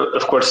are,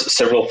 of course,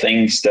 several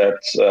things that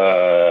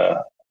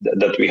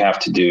we have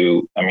to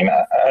do. I mean,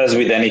 as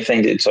with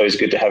anything, it's always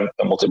good to have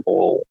a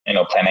multiple,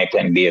 plan A,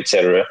 plan B,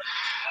 etc.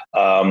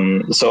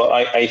 So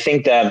I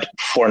think that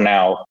for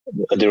now,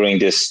 during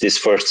this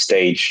first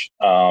stage,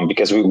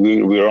 because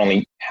we're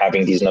only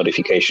having these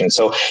notifications.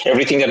 So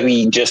everything that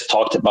we just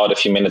talked about a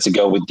few minutes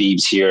ago with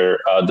Deebs here,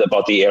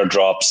 about the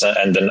airdrops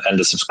and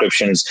the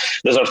subscriptions,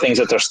 those are things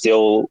that are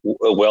still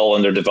well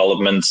under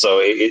development. So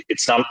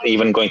it's not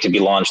even going to be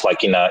launched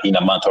like in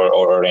a month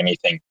or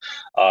anything.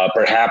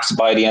 Perhaps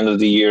by the end of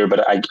the year,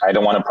 but I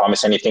don't want to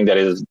promise anything that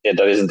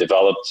isn't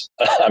developed.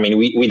 I mean,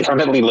 we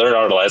definitely learned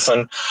our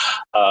lesson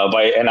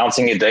by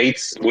announcing a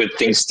date with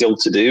things still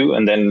to do,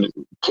 and then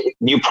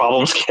new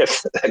problems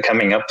kept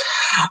coming up.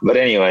 But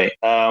anyway,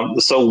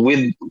 so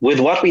with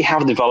what we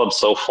have developed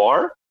so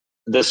far,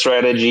 the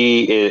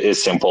strategy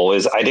is simple: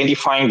 is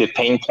identifying the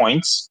pain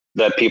points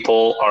that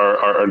people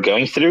are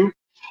going through,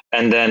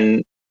 and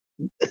then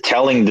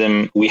telling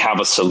them we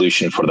have a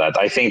solution for that.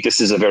 I think this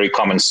is a very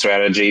common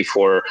strategy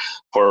for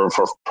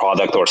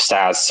product or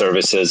SaaS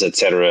services,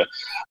 etc.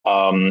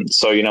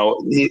 So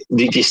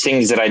these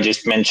things that I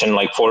just mentioned,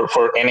 like for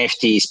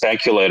NFT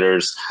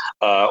speculators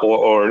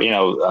or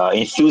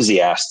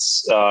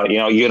enthusiasts,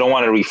 you don't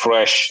want to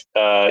refresh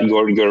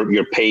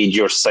your page,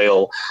 your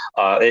sale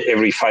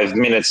every 5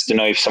 minutes to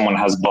know if someone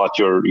has bought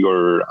your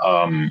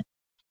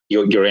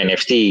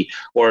NFT,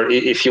 or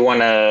if you want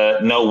to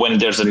know when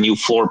there's a new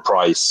floor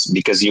price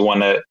because you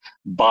want to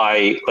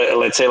buy,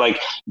 let's say like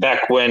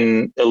back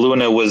when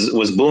Luna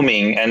was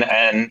booming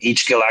and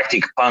each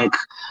galactic punk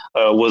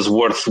was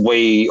worth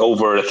way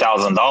over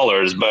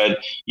 $1,000, but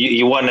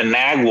you want to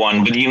nag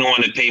one, but you don't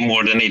want to pay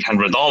more than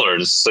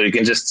 $800. So you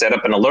can just set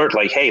up an alert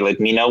like, hey, let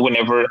me know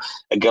whenever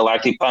any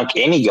galactic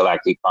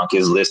punk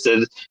is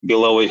listed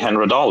below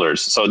 $800.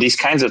 So these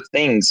kinds of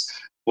things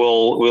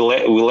will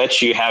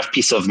let you have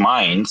peace of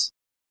mind,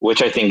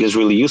 which I think is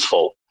really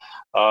useful.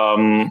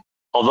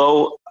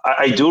 Although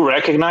I do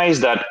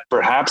recognize that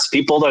perhaps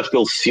people that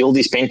will feel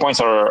these pain points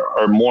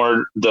are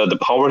more the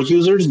power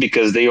users,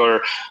 because they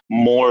are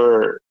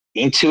more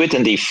into it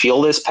and they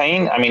feel this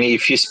pain. I mean,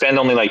 if you spend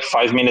only like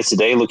 5 minutes a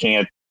day looking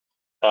at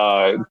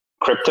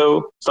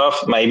crypto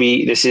stuff,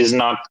 maybe this is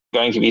not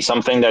going to be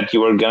something that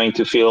you are going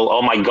to feel,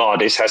 oh my God,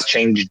 this has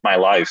changed my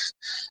life,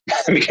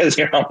 because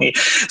you're only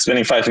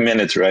spending 5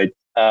 minutes, right?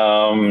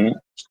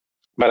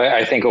 But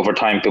I think over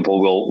time people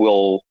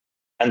will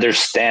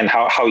understand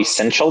how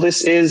essential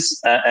this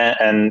is,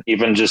 and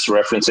even just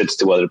reference it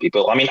to other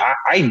people. I mean,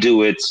 I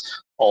do it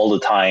all the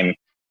time.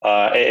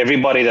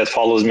 Everybody that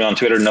follows me on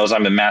Twitter knows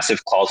I'm a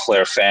massive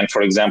Cloudflare fan,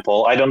 for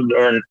example. I don't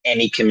earn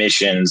any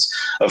commissions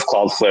of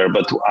Cloudflare,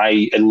 but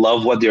I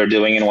love what they're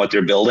doing and what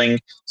they're building.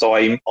 So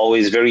I'm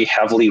always very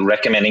heavily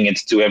recommending it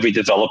to every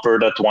developer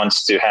that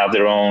wants to have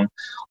their own,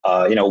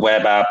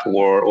 web app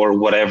or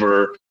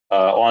whatever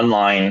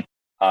online.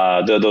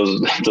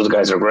 Those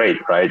guys are great,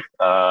 right?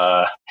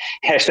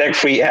 Hashtag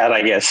free ad,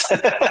 I guess.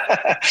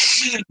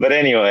 But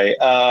anyway,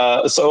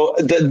 so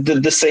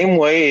the same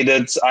way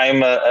that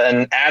I'm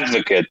an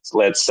advocate,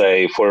 let's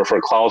say, for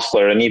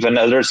Cloudflare and even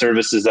other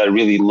services that I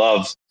really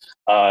love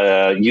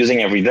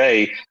using every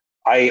day,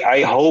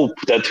 I hope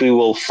that we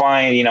will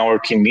find in our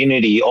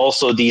community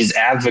also these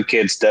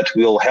advocates that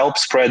will help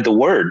spread the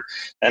word.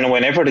 And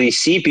whenever they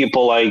see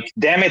people like,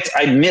 damn it,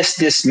 I missed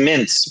this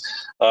mint.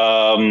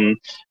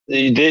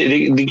 They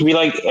can be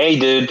like, hey,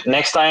 dude,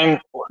 next time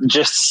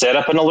just set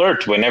up an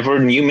alert whenever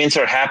new mints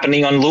are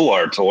happening on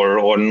Luart or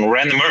on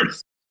Random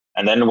Earth.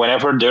 And then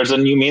whenever there's a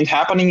new mint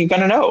happening, you're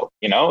going to know,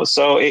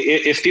 So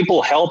if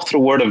people help through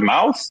word of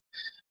mouth,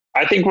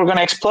 I think we're going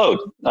to explode.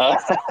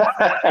 But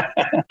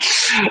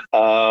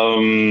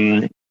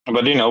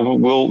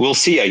we'll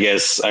see. I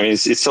guess. I mean,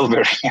 it's still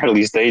very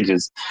early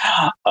stages.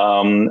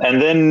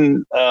 And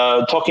then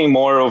talking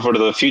more over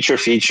the future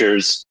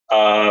features.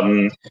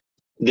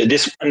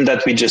 This one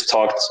that we just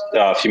talked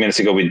a few minutes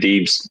ago with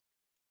Deebs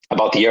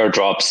about the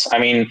airdrops. I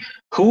mean,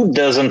 who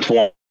doesn't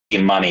want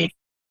money,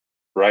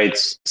 right?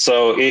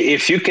 So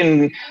if you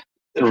can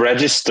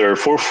register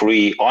for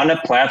free on a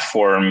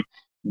platform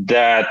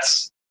that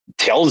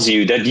tells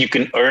you that you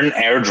can earn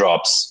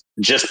airdrops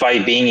just by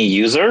being a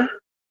user,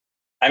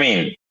 I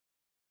mean,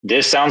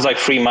 this sounds like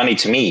free money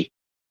to me.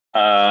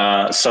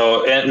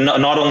 So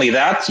not only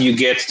that, you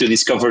get to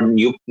discover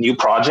new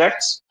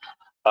projects.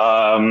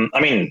 I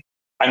mean,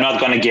 I'm not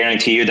going to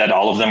guarantee you that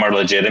all of them are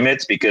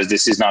legitimate because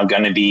this is not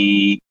going to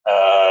be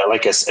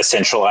like a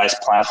centralized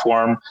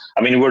platform.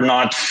 I mean, we're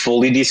not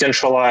fully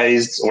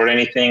decentralized or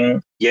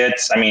anything yet.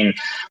 I mean,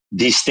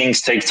 these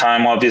things take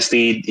time.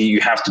 Obviously, you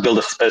have to build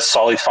a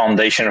solid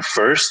foundation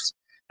first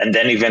and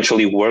then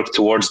eventually work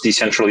towards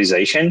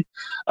decentralization.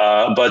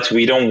 But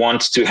we don't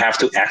want to have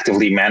to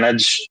actively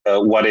manage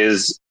what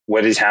is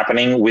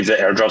happening with the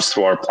airdrops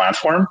through our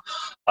platform.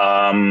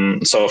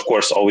 So of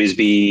course, always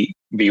be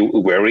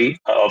wary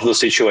of those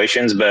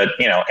situations. But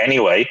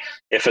anyway,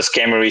 if a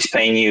scammer is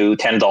paying you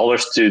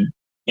 $10 to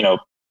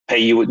pay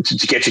you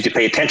to get you to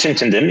pay attention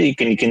to them, you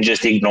can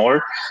just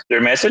ignore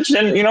their message.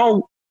 Then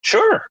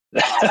sure.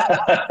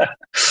 I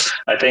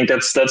think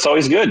that's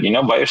always good.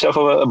 Buy yourself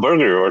a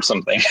burger or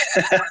something.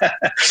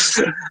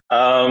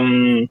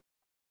 And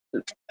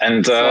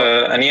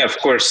yeah, of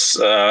course,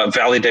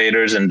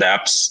 validators and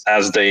dApps,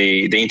 as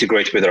they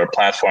integrate with our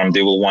platform,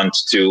 they will want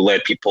to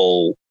let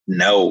people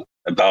know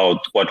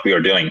about what we are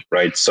doing,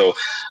 right? So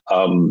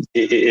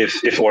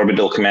if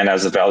Orbital Command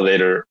as a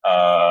validator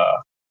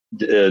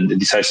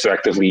decides to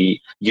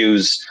actively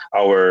use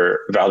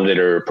our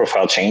validator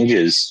profile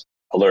changes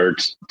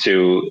alert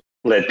to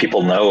let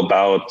people know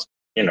about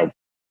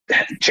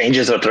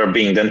changes that are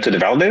being done to the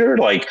validator,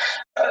 like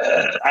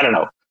I don't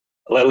know.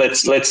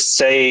 Let's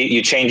say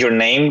you change your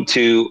name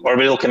to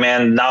Orbital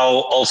Command now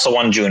also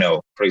on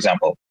Juno, for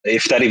example,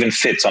 if that even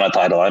fits on a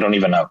title. I don't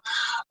even know.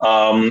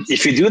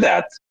 If you do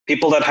that,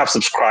 people that have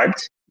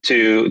subscribed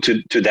to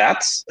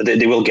that,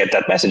 they will get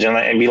that message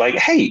and be like,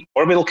 hey,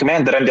 Orbital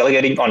Command that I'm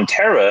delegating on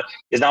Terra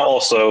is now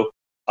also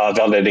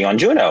validating on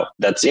Juno.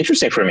 That's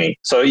interesting for me.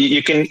 So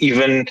you can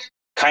even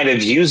kind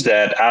of use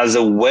that as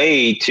a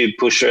way to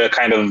push a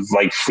kind of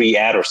like free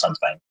ad or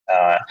something.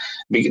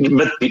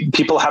 But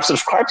people have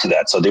subscribed to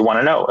that, so they want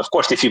to know. Of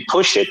course, if you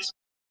push it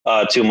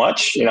too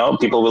much,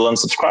 people will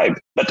unsubscribe,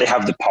 but they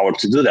have the power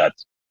to do that,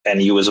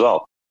 and you as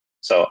well.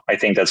 So I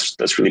think that's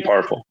really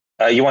powerful.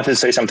 You wanted to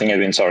say something,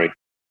 Edwin? Sorry.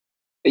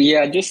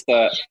 Yeah, just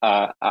a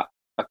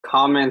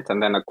comment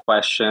and then a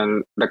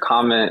question. The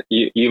comment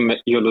you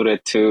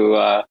alluded to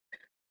a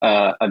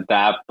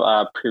dApp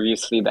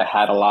previously that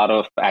had a lot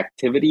of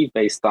activity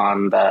based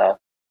on the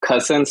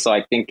cousin. So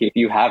I think if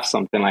you have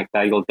something like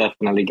that, you'll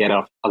definitely get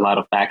a lot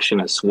of action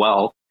as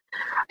well.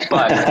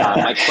 But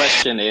my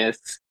question is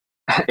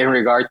in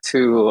regard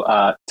to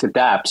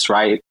dApps,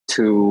 right?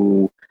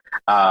 To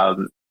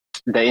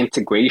the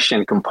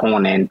integration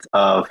component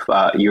of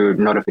your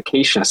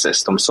notification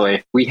system. So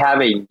if we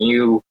have a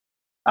new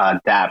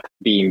dApp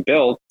being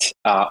built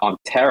on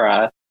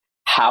Terra,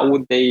 how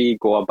would they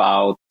go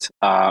about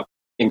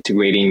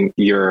integrating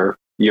your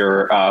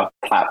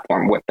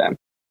platform with them?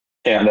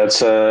 Yeah,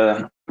 that's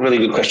a really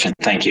good question.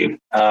 Thank you.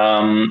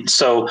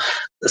 So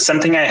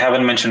something I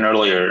haven't mentioned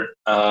earlier,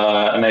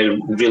 and I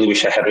really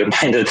wish I had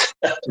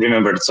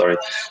remembered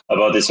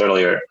about this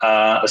earlier.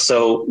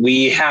 So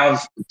we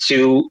have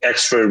two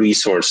extra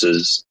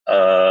resources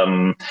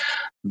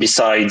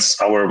besides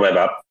our web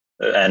app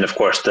and of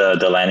course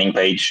the landing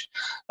page.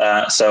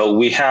 So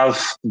we have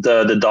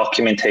the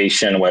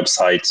documentation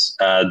website,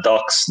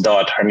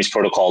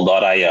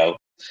 docs.hermesprotocol.io.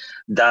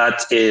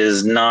 That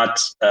is not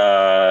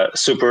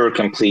super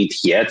complete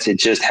yet. It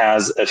just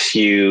has a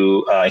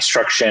few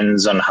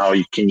instructions on how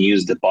you can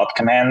use the bot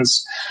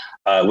commands,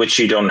 which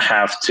you don't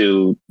have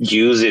to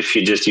use if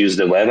you just use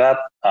the web app.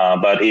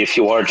 But if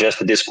you are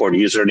just a Discord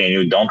user and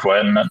you don't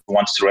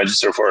want to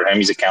register for a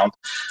Hermes account,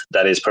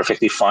 that is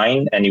perfectly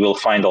fine, and you will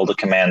find all the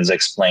commands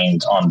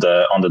explained on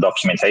the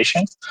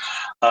documentation.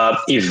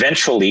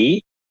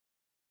 Eventually,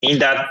 in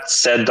that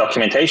said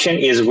documentation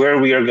is where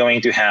we are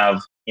going to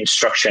have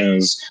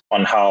instructions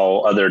on how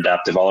other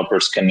dApp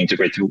developers can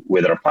integrate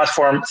with our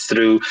platform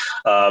through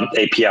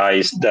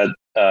APIs that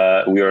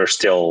we are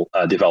still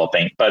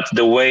developing. But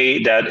the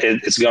way that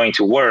it's going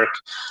to work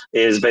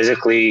is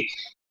basically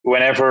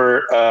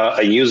whenever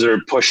a user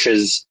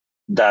pushes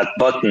that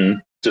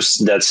button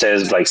that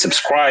says like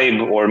subscribe,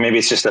 or maybe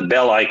it's just a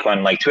bell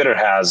icon like Twitter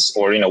has,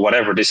 or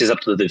whatever. This is up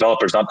to the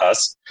developers, not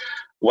us.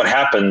 What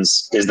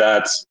happens is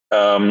that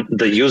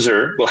the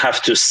user will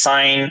have to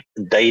sign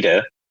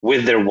data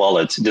with their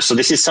wallet. So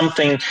this is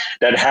something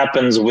that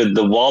happens with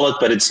the wallet,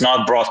 but it's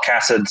not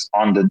broadcasted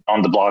on the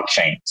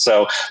blockchain.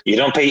 So you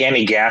don't pay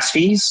any gas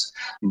fees,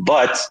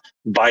 but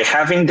by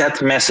having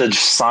that message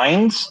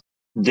signed,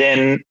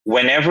 then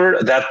whenever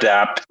that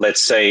app,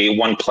 let's say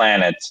One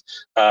Planet,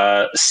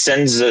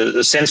 sends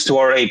to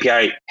our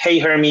API, hey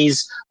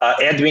Hermes,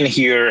 Edwin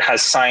here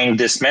has signed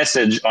this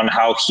message on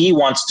how he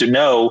wants to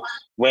know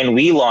when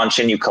we launch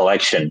a new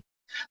collection.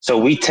 So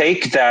we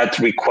take that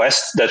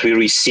request that we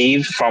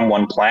receive from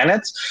One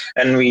Planet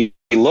and we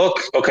look,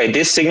 okay,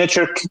 this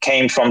signature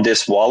came from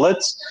this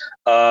wallet,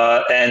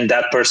 and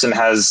that person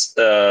has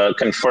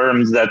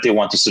confirmed that they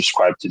want to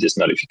subscribe to this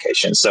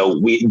notification. So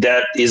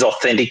that is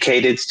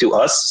authenticated to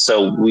us.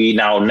 So we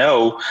now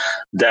know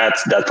that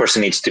that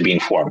person needs to be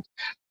informed.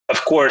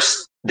 Of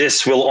course,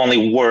 this will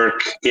only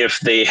work if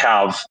they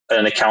have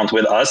an account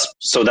with us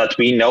so that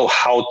we know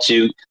how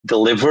to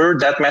deliver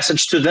that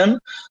message to them.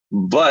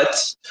 But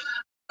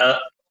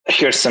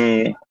here's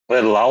some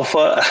little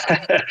alpha.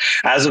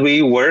 As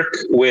we work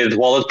with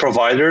wallet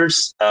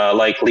providers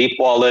like Leap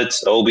Wallet,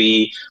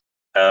 Obi,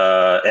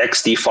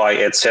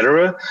 XDeFi,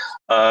 etc.,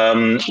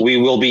 we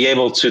will be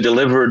able to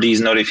deliver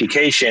these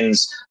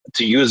notifications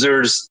to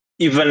users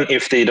even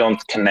if they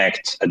don't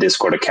connect a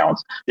Discord account.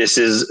 This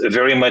is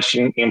very much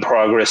in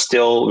progress.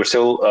 We're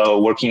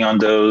still working on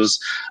those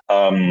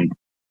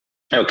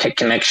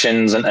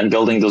connections and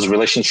building those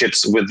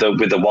relationships with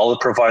the wallet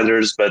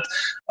providers. But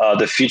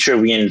the future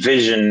we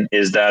envision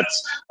is that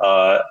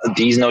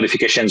these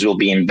notifications will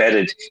be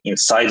embedded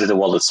inside the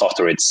wallet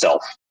software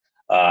itself.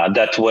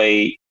 That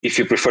way, if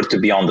you prefer to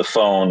be on the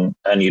phone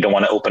and you don't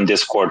want to open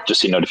Discord to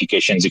see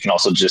notifications, you can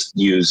also just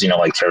use,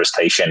 like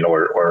TerraStation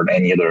or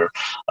any other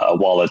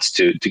wallets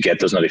to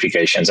get those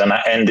notifications.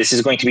 And this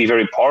is going to be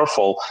very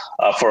powerful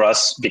for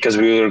us because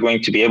we are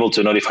going to be able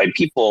to notify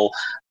people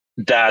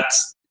that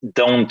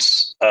don't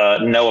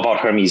know about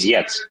Hermes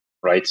yet,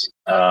 right?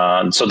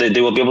 So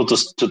they will be able to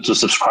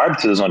subscribe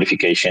to those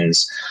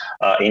notifications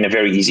in a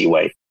very easy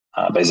way,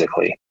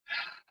 basically.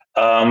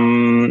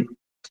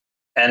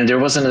 And there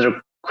was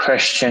another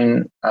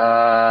question.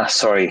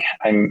 Sorry,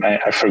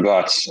 I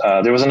forgot.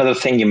 There was another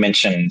thing you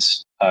mentioned.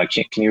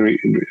 Can you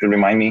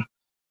remind me?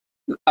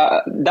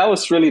 That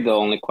was really the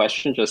only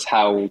question, just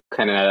how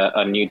can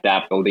a new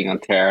dApp building on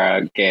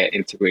Terra get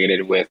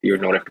integrated with your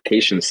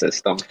notification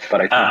system?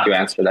 But I think you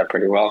answered that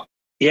pretty well.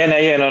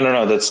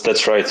 No.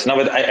 That's right. No,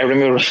 but I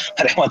remember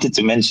that I wanted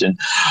to mention.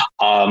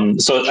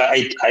 So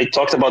I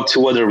talked about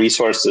two other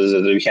resources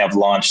that we have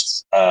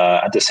launched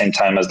at the same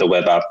time as the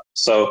web app.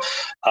 So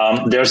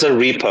there's a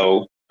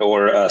repo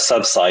or a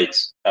subsite.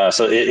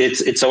 So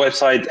it's a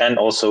website and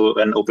also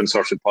an open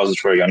source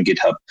repository on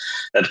GitHub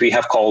that we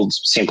have called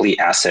simply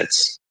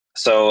Assets.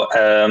 So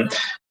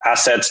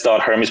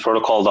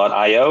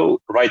assets.hermesprotocol.io.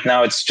 Right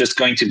now, it's just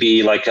going to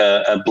be like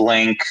a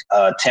blank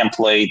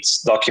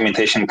template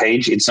documentation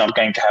page. It's not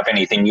going to have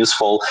anything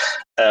useful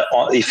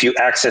if you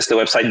access the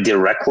website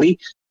directly.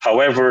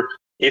 However,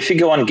 if you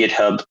go on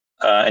GitHub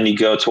and you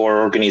go to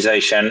our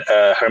organization,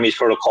 Hermes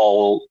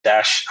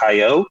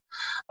Protocol-IO,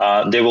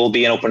 there will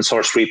be an open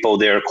source repo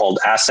there called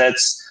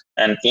Assets.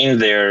 And in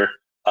there,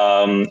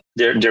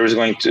 there is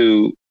going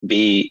to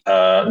be,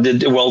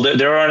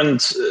 there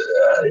aren't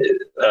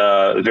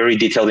very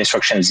detailed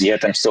instructions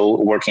yet. I'm still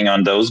working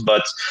on those,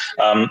 but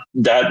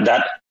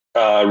that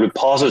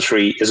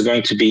repository is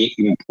going to be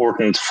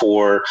important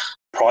for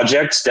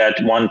projects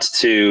that want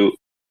to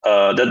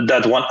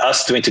that want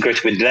us to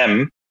integrate with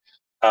them.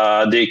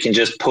 They can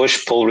just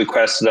push pull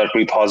requests to that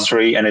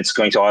repository, and it's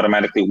going to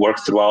automatically work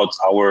throughout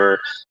our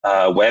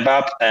web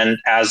app. And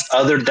as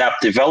other dApp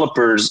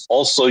developers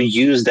also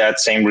use that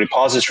same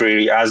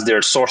repository as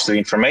their source of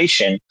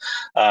information,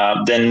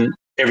 then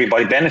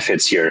everybody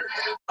benefits here.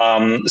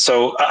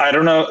 So I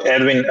don't know,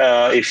 Edwin,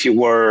 if you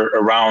were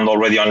around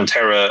already on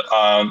Terra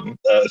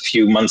a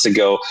few months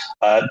ago,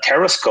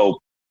 Terrascope,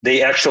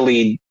 they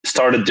actually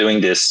started doing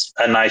this,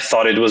 and I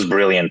thought it was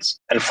brilliant.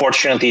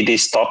 Unfortunately, they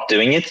stopped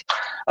doing it.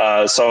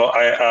 So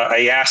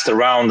I asked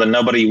around, and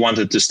nobody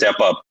wanted to step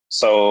up.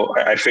 So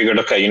I figured,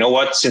 okay, you know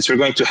what? Since we're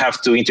going to have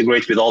to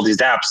integrate with all these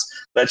dApps,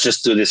 let's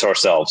just do this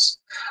ourselves.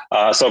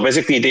 So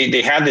basically,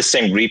 they had this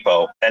same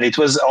repo, and it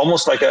was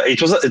almost like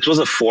it was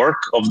a fork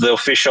of the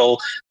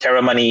official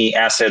Terra Money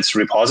Assets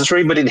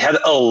repository, but it had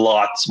a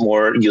lot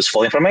more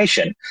useful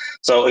information.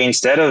 So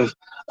instead of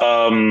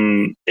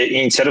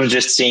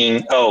just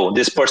seeing, oh,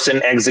 this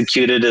person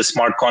executed a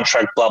smart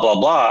contract, blah, blah,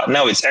 blah.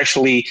 No, it's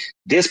actually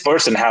this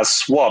person has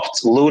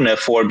swapped Luna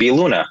for B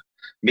Luna.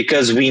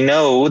 because we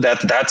know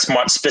that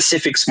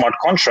specific smart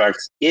contract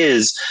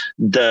is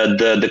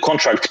the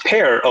contract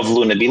pair of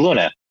Luna B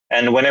Luna.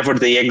 And whenever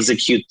they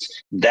execute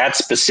that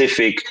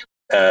specific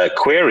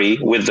query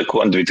with the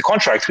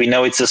contract, we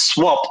know it's a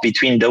swap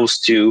between those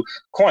two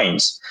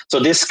coins. So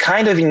this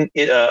kind of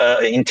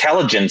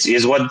intelligence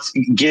is what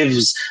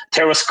gives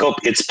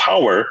Terrascope its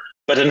power,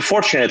 but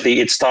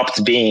unfortunately, it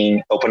stopped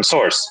being open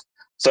source.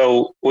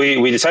 So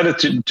we decided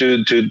to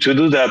do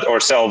that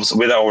ourselves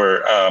with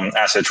our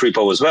asset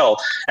repo as well,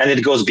 and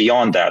it goes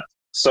beyond that.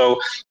 So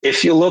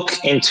if you look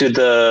into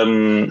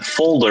the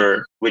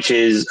folder, which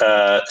is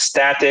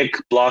static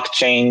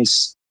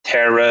blockchains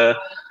Terra,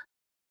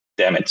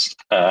 damn it,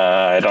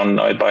 I don't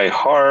know it by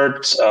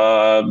heart.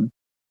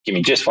 Give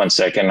me just 1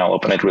 second. I'll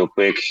open it real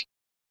quick.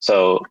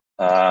 So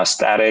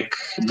static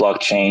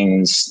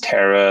blockchains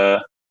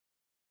Terra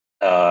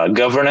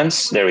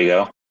governance. There we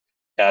go.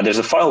 There's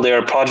a file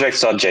there,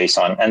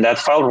 projects.json, and that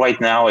file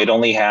right now, it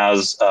only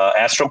has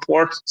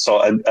Astroport. So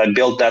I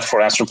built that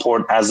for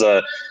Astroport as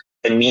a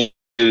means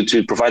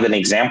to provide an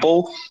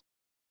example.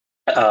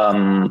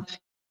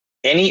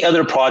 Any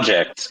other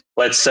project,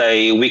 let's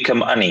say Wicca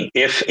Money,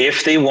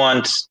 if they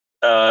want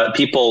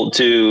people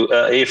to,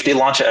 if they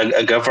launch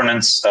a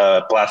governance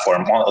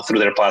platform through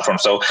their platform,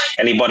 so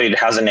anybody that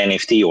has an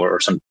NFT or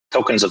some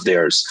tokens of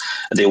theirs,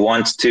 they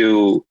want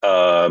to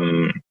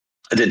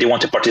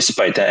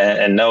participate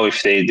and know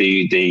if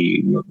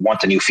they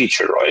want a new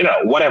feature or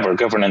whatever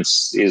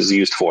governance is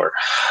used for.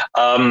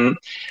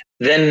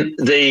 Then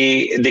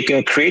they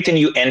can create a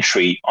new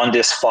entry on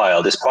this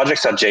file, this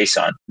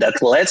projects.json, that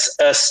lets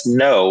us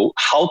know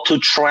how to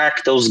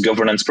track those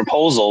governance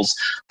proposals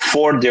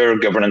for their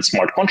governance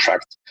smart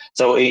contract.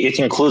 So it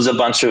includes a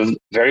bunch of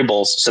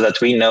variables so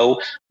that we know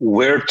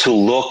where to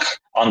look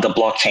on the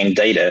blockchain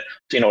data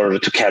in order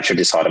to capture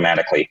this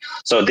automatically.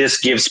 So this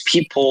gives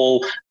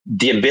people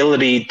the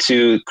ability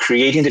to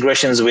create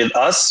integrations with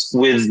us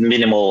with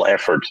minimal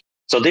effort.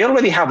 So they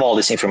already have all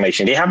this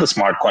information. They have the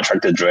smart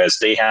contract address.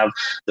 They have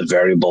the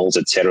variables,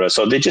 etc.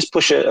 So they just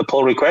push a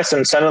pull request,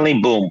 and suddenly,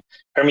 boom!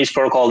 Hermes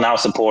protocol now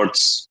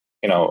supports,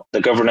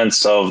 the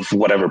governance of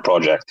whatever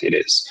project it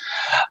is.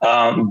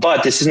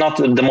 But this is not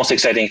the most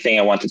exciting thing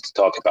I wanted to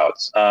talk about.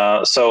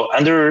 So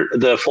under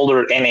the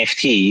folder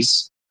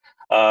NFTs,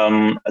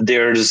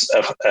 there's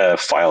a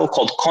file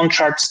called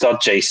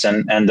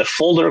contracts.json and the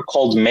folder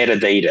called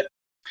metadata.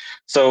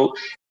 So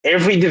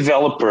every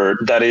developer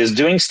that is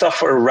doing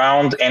stuff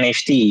around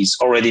NFTs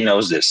already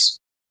knows this.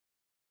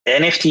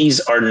 NFTs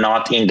are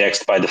not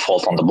indexed by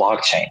default on the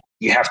blockchain.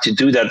 You have to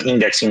do that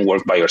indexing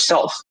work by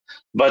yourself.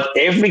 But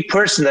every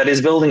person that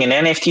is building an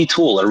NFT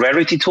tool, a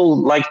rarity tool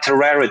like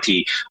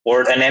Terrarity,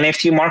 or an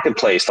NFT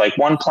marketplace like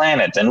One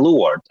Planet and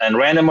Luard and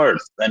Random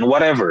Earth and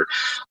whatever,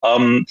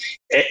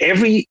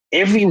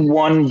 every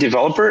one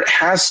developer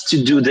has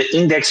to do the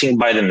indexing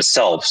by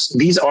themselves.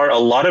 These are a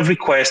lot of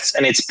requests,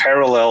 and it's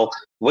parallel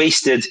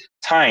wasted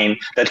time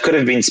that could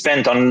have been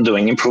spent on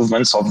doing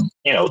improvements of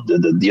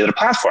the other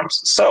platforms.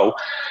 So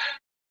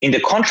in the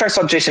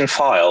contracts.json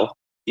file,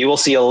 you will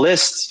see a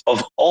list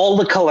of all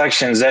the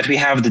collections that we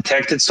have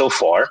detected so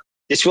far.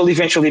 This will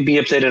eventually be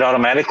updated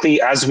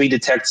automatically as we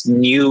detect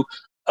new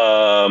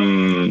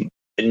NFTs,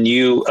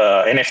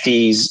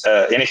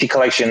 NFT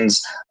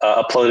collections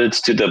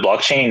uploaded to the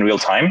blockchain in real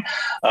time.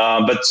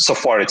 But so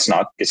far it's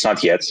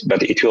not yet,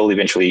 but it will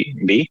eventually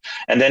be.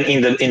 And then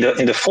in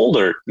the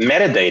folder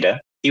metadata,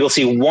 you will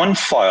see one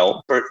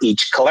file per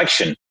each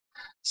collection.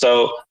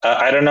 So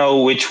I don't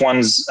know which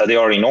ones they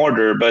are in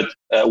order, but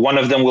one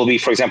of them will be,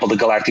 for example, the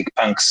Galactic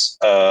Punks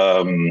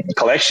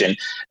collection.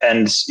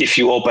 And if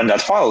you open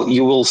that file,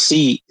 you will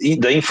see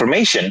the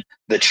information,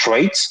 the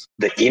traits,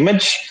 the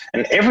image,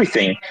 and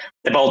everything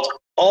about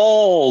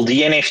all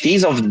the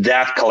NFTs of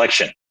that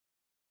collection.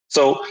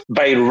 So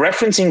by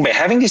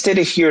having this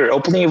data here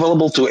openly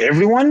available to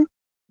everyone,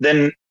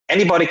 then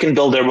anybody can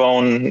build their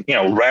own,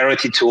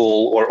 rarity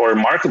tool or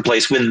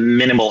marketplace with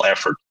minimal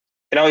effort.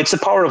 It's the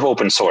power of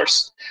open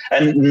source.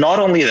 And not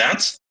only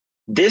that,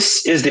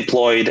 this is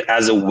deployed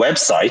as a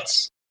website.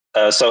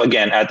 So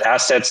again, at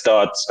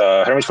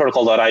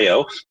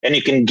assets.hermesprotocol.io, and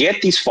you can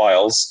get these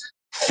files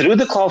through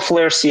the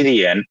Cloudflare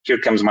CDN. Here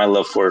comes my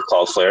love for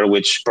Cloudflare,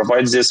 which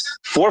provides this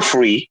for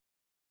free.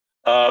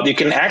 You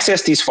can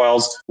access these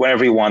files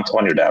whenever you want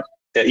on your app.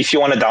 If you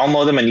want to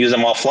download them and use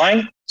them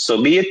offline,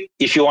 so be it.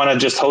 If you want to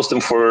just host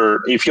them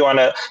if you want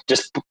to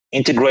just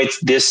integrate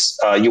this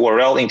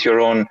URL into your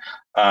own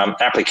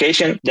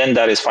application, then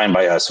that is fine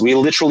by us. We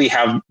literally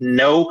have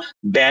no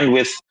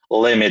bandwidth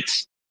limit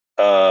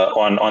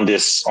on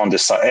this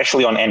site,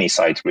 actually on any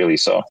site really.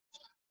 So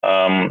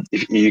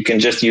if you can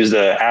just use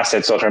the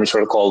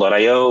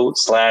assets.hermesprotocol.io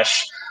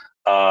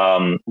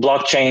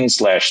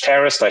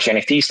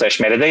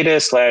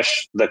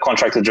 /blockchain/Terra/NFT/metadata/ the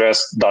contract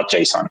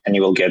address.json, and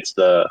you will get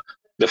the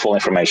full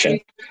information.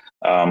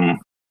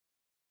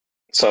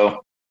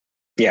 So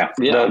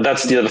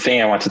that's the other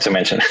thing I wanted to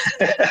mention.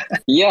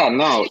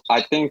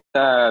 I think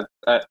that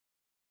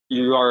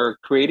you are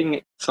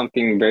creating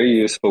something very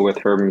useful with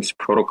Hermes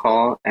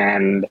protocol,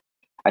 and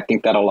I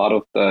think that a lot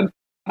of the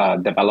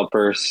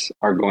developers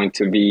are going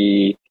to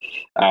be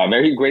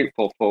very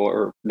grateful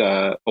for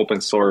the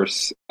open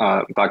source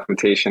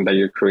documentation that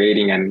you're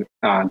creating, and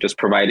just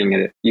providing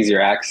it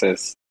easier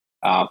access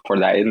for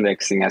that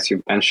indexing, as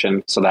you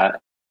mentioned, so that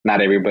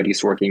not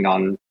everybody's working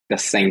on the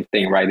same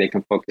thing, right? They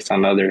can focus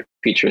on other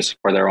features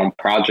for their own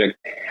project.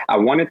 I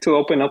wanted to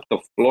open up the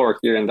floor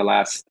here in the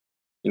last,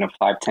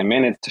 5-10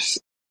 minutes,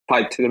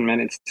 5-10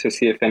 minutes, to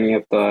see if any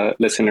of the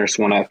listeners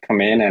want to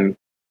come in and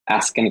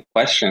ask any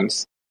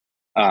questions.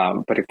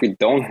 But if we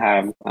don't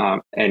have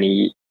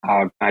any,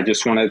 I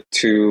just wanted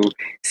to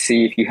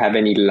see if you have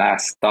any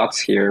last thoughts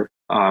here.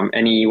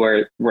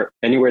 Anywhere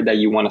that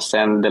you want to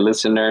send the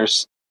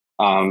listeners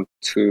to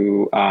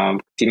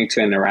continue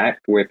to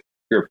interact with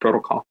your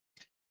protocol.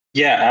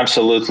 Yeah,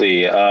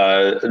 absolutely.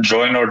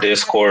 Join our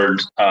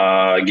Discord.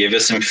 Give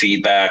us some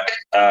feedback.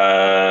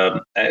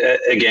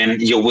 Again,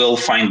 you will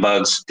find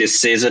bugs.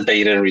 This is a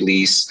beta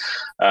release.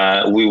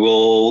 We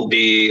will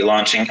be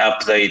launching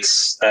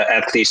updates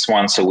at least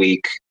once a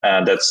week.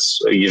 That's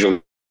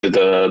usually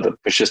the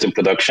pushes to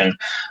production.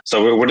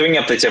 So we're doing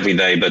updates every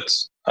day, but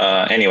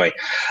anyway,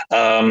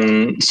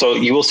 so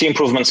you will see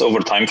improvements over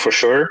time for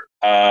sure.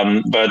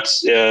 But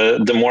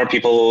the more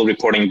people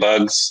reporting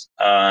bugs,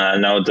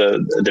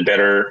 the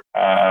better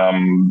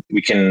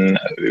we can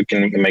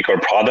make our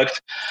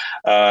product.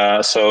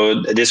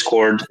 So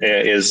Discord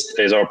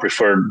is our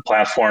preferred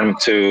platform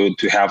to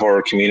have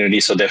our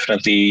community. So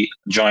definitely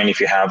join if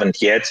you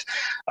haven't yet.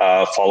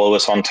 Follow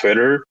us on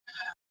Twitter.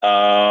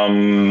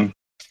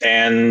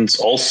 And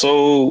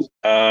also,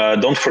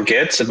 don't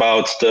forget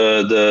about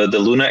the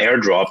Luna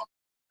airdrop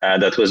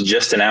that was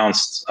just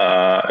announced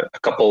a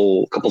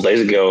couple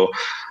days ago.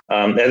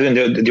 Edwin,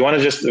 do you want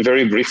to just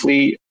very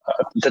briefly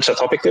touch the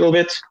topic a little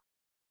bit?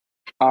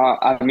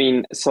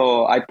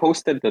 So I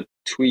posted the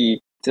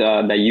tweet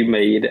that you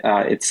made.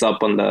 It's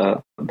up on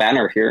the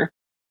banner here.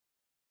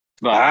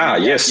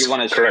 But, yes,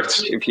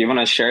 correct. If you want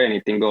to share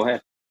anything, go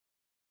ahead.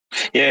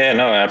 Yeah,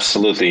 no,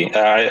 absolutely.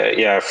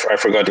 I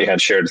forgot you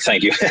had shared.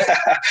 Thank you.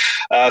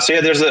 So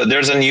yeah, there's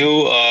a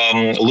new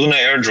Luna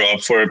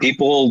airdrop for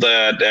people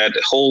that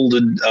hold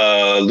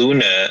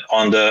Luna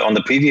on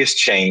the previous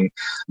chain,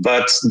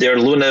 but their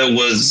Luna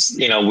was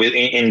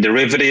in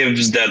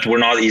derivatives that were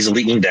not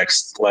easily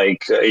indexed.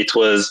 Like it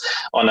was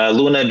on a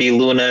Luna B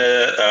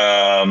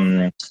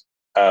Luna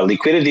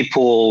liquidity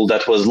pool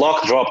that was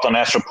lock dropped on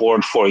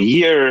Astroport for a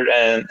year,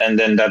 and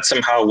then that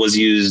somehow was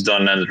used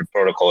on another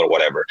protocol or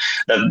whatever.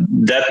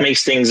 That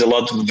makes things a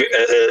lot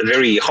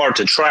very hard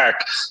to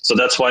track. So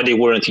that's why they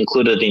weren't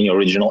included in the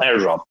original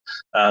airdrop.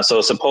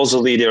 So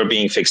supposedly they're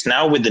being fixed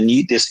now with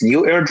this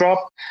new airdrop.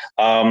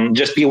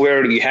 Just be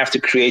aware you have to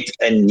create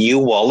a new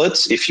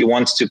wallet if you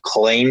want to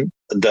claim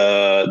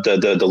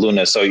the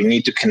Luna. So you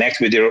need to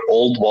connect with your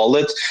old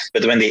wallet,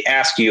 but when they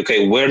ask you,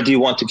 okay, where do you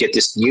want to get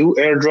this new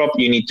airdrop,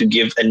 you need to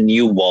give a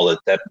new wallet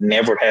that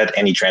never had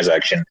any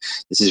transaction.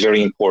 This is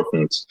very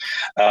important.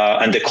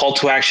 And the call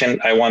to action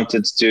I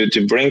wanted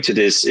to bring to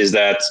this is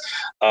that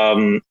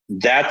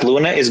that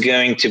Luna is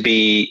going to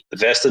be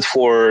vested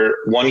for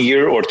 1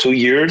 year or 2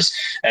 years,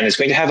 and it's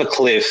going to have a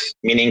cliff,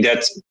 meaning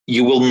that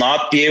you will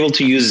not be able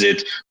to use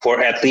it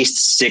for at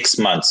least 6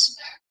 months.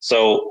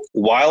 So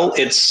while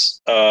it's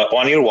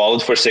on your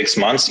wallet for 6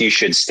 months, you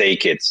should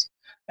stake it.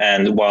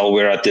 And while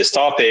we're at this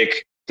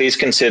topic, please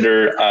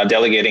consider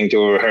delegating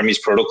to Hermes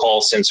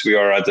protocol, since we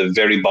are at the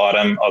very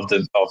bottom of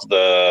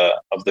the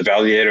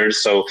validators.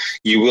 So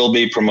you will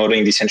be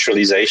promoting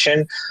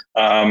decentralization.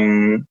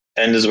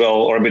 And as well,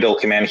 Orbital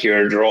Command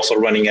here, they're also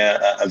running a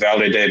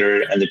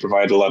validator, and they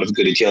provide a lot of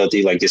good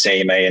utility like this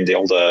AMA and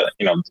all the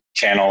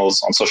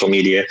channels on social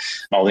media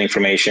and all the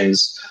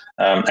informations.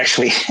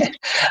 Actually,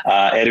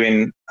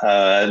 Edwin,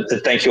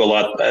 thank you a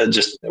lot.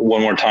 Just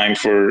one more time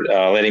for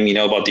letting me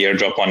know about the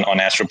airdrop on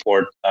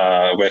Astroport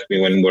with me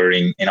when we're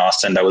in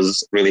Austin. That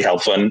was really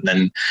helpful.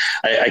 And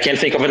I can't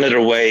think of another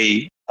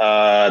way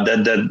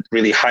that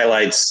really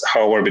highlights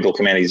how Orbital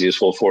Command is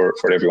useful for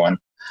everyone.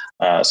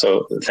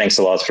 So thanks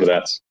a lot for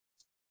that.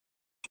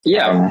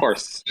 Yeah, of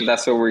course.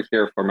 That's what we're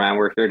here for, man.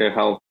 We're here to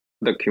help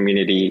the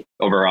community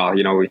overall.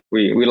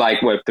 We like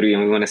Web3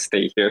 and we want to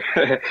stay here.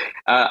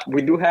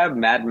 We do have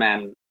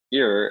Madman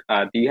here.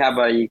 Do you have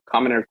a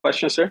comment or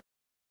question, sir?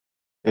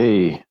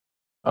 Hey.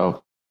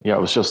 Oh, yeah, I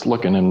was just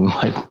looking and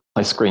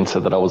my screen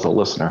said that I was a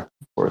listener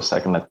for a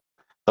second. I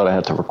thought I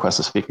had to request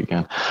to speak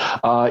again.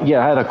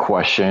 Yeah, I had a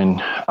question.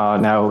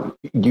 Now,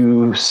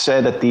 you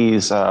said that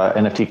these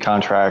NFT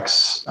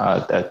contracts,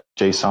 that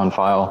JSON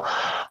file,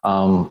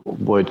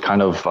 would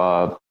kind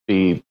of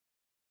be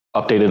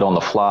updated on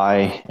the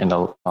fly in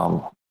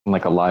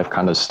like a live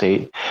kind of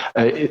state.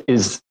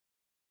 Is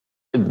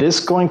this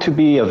going to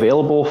be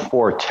available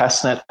for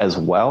testnet as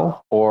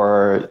well,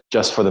 or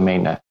just for the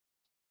mainnet?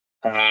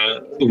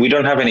 We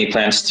don't have any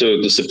plans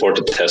to support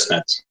the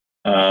testnet.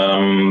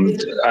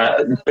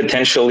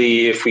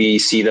 Potentially, if we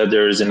see that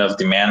there is enough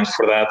demand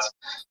for that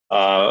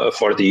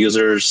for the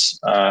users,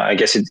 I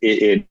guess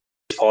it's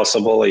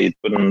possible. It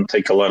wouldn't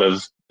take a lot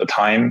of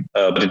time,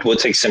 but it would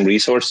take some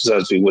resources,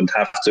 as we would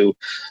have to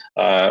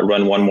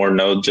run one more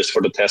node just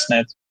for the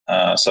testnet.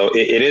 So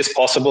it is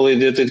possible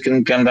that it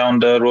can come down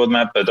the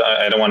roadmap, but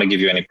I don't want to give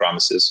you any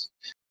promises.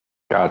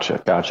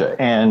 Gotcha.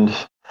 And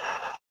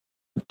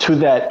to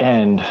that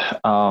end,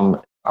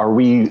 are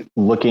we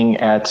looking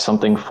at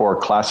something for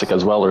Classic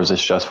as well, or is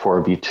this just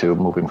for V2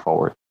 moving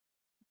forward?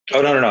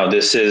 Oh, no.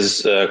 This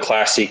is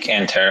Classic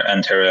and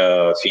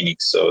Terra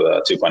Phoenix,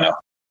 so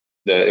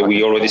 2.0.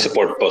 We already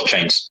support both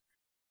chains.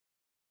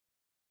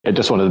 I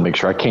just wanted to make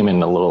sure. I came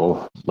in a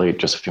little late,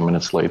 just a few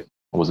minutes late.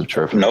 I wasn't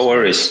sure if No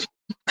worries.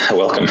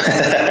 Welcome.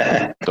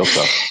 Dope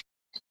stuff.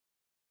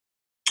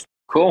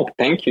 Cool.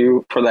 Thank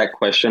you for that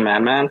question,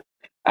 Madman.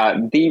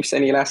 Deeps,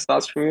 any last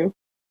thoughts from you?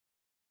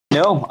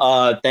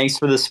 No, thanks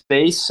for the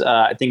space.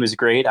 I think it was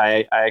great.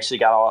 I actually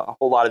got a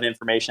whole lot of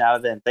information out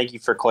of it, and thank you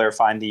for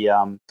clarifying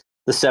the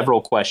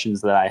several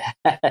questions that I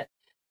had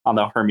on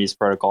the Hermes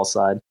protocol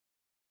side.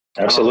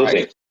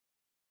 Absolutely. Right.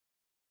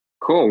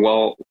 Cool.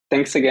 Well,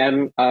 thanks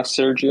again,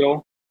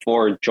 Sergio,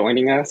 for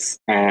joining us.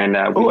 And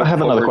I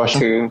have another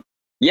question.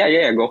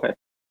 Yeah. Go ahead.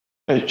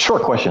 A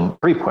short question,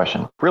 brief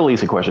question, real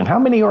easy question. How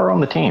many are on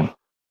the team?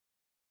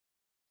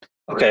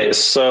 Okay,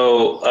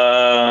 so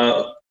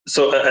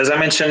as I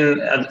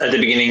mentioned at the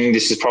beginning,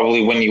 this is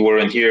probably when you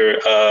weren't here.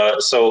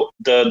 So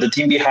the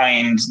team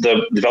behind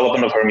the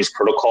development of Hermes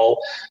protocol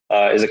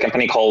is a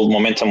company called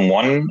Momentum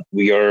One.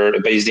 We are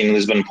based in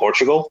Lisbon,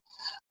 Portugal.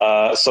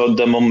 So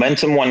the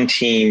Momentum One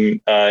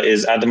team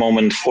is at the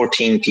moment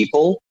 14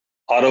 people,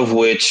 out of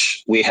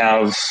which we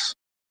have,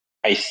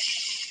 I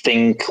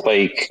think,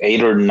 like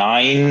 8 or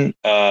 9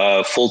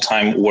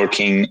 full-time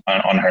working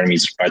on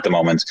Hermes at the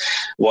moment.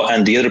 Well,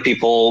 and the other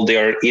people, they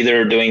are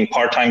either doing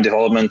part-time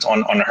development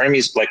on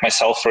Hermes, like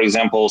myself, for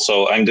example.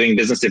 So I'm doing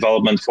business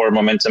development for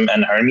Momentum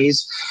and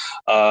Hermes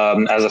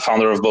as a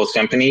founder of both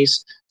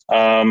companies.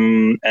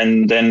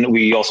 And then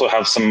we also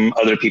have some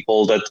other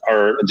people that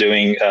are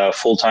doing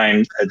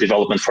full-time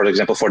development, for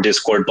example, for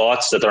Discord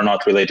bots that are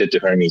not related to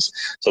Hermes.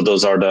 So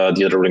those are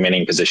the other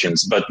remaining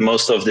positions. But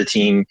most of the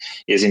team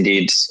is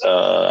indeed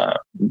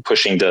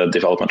pushing the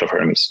development of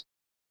Hermes.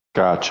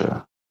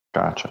 Gotcha.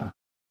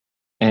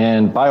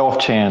 And by off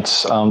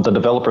chance, the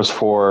developers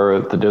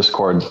for the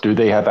Discord, do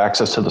they have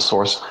access to the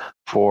source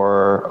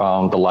for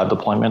the live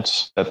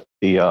deployments that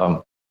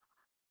the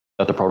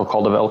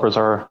protocol developers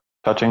are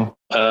touching?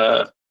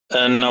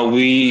 No,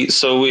 we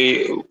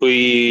segregate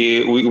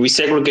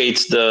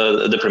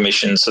the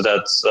permissions so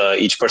that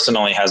each person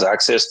only has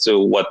access to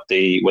what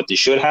they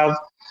should have.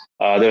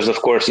 There's of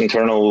course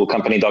internal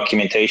company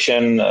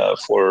documentation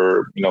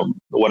for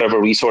whatever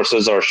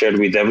resources are shared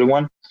with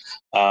everyone.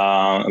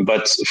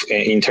 But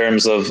in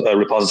terms of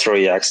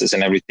repository access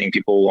and everything,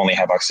 people only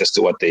have access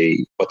to what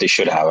they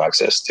should have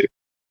access to.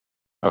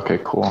 Okay,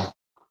 cool.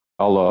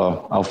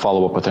 I'll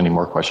follow up with any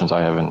more questions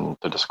I have in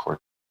the Discord.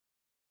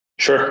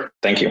 Sure.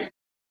 Thank you.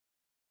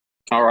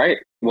 All right.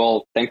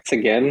 Well, thanks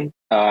again,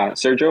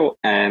 Sergio,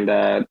 and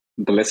the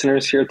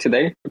listeners here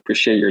today.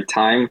 Appreciate your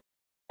time.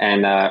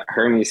 And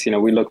Hermes,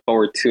 we look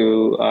forward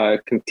to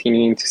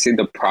continuing to see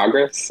the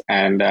progress.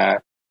 And, I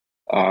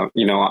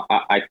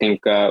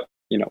think,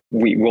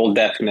 we will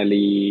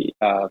definitely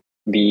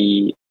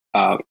be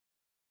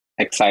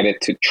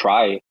excited to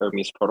try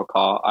Hermes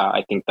protocol.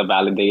 I think the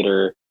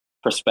validator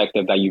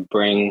perspective that you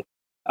bring,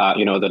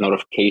 the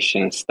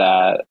notifications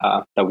that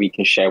we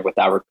can share with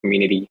our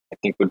community, I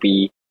think would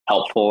be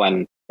helpful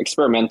and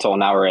experimental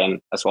on our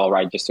end as well,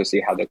 right? Just to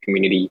see how the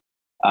community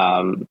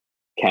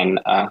can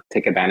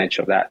take advantage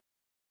of that.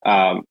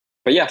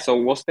 But yeah, so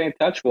we'll stay in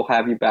touch. We'll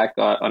have you back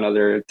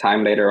another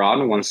time later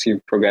on once you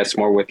progress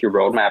more with your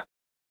roadmap.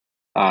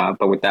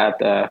 But with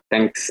that,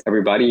 thanks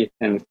everybody,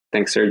 and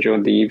thanks Sergio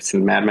and Deeps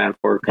and Madman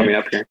for coming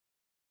up here.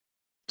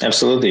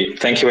 Absolutely.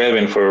 Thank you,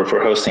 Edwin, for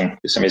hosting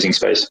this amazing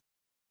space.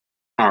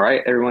 All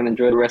right, everyone,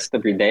 enjoy the rest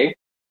of your day.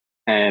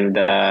 And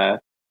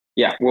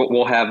we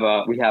have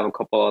a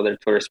couple other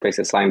Twitter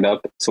spaces lined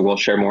up, so we'll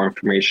share more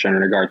information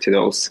in regard to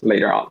those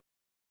later on.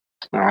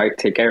 All right,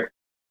 take care.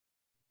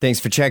 Thanks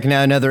for checking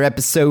out another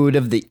episode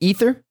of The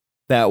Ether.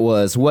 That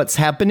was What's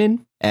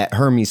Happening at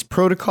Hermes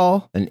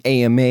Protocol, an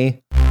AMA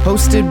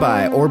hosted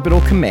by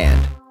Orbital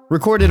Command.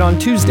 Recorded on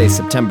Tuesday,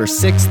 September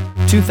 6th,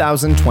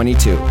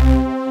 2022.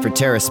 For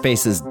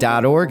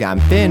TerraSpaces.org, I'm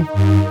Finn.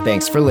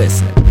 Thanks for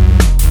listening.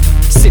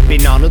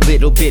 Sipping on a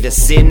little bit of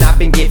sin I've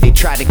been giving.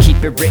 Try to keep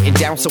it written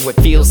down so it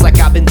feels like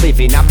I've been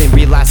living. I've been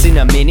realizing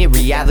a minute,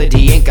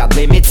 reality ain't got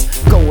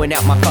limits. Going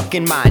out my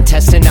fucking mind,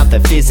 testing out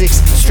the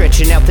physics,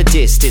 stretching out the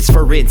distance.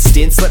 For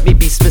instance, let me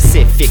be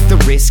specific. The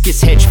risk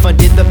is hedge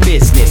funding the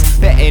business,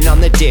 betting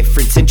on the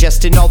difference,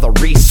 ingesting all the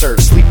research,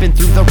 sleeping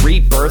through the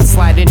rebirth,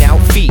 sliding out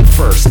feet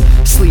first.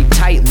 Sleep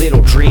tight,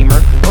 little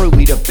dreamer.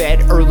 Early to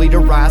bed, early to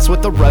rise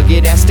with a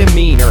rugged ass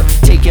demeanor.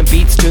 Taking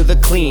beats to the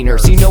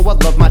cleaners. You know I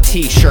love my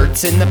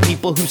t-shirts and the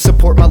people who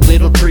support my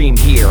little dream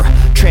here.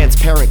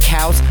 Transparent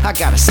cows, I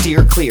gotta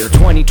steer clear.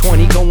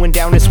 2020 going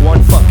down as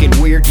one fucking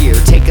weird year.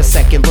 Take a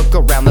second, look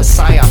around, the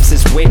psyops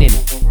is winning.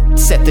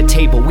 Set the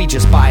table, we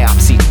just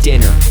biopsy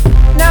dinner.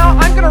 Now,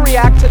 I'm gonna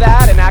react to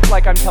that and act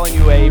like I'm telling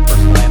you a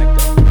personal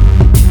anecdote.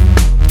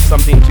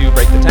 Something to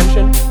break the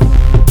tension,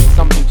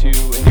 something to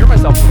endear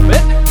myself a little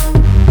bit,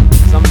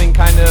 something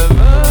kind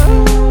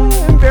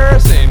of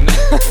embarrassing.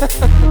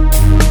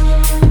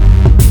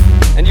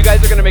 And you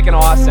guys are gonna make an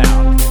awe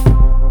sound.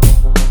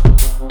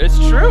 It's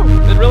true,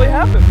 it really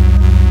happened.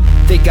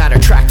 They got a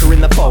tracker in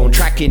the phone,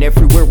 tracking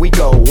everywhere we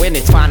go. And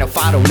it's fine if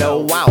I don't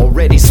know, I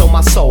already sold my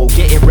soul.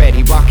 Getting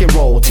ready, rock and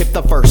roll, tip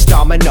the first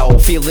domino.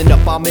 Feeling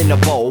up, I'm in a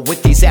bowl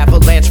with these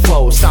avalanche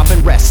flows. Stop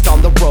and rest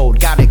on the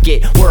road, gotta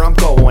get where I'm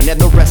going. And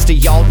the rest of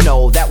y'all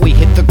know that we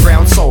hit the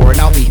ground soaring.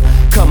 I'll be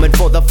coming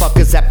for the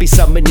fuckers that be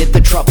summoning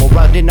the trouble.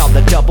 Running on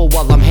the double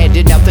while I'm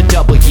handing out the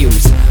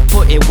W's.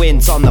 Putting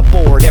wins on the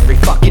board every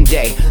fucking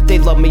day. They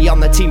love me on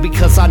the team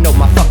because I know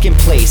my fucking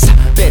place.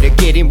 Better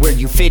get in where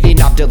you fit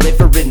in, I'm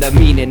delivering the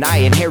meaning.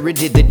 I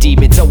inherited the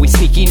demons, always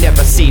sneaky,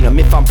 never seen them.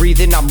 If I'm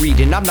breathing, I'm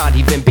reading, I'm not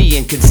even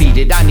being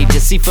conceited. I need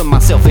to see for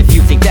myself if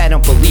you think that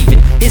I'm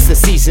believing. It's the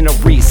season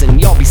of reason,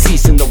 y'all be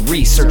ceasing the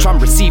research. I'm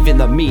receiving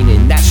the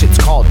meaning, that shit's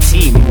called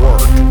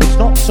teamwork. It's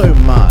not so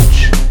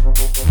much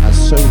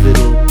as so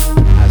little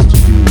as to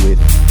do with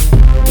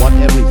what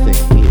everything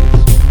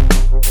is.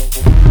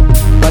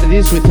 But it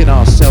is within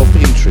our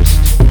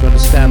self-interest to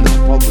understand the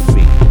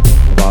topography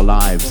of our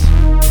lives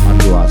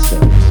unto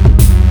ourselves.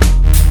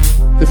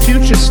 The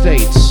future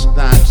states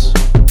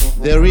that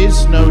there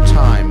is no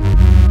time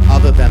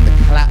other than the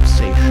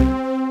collapsation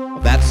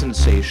of that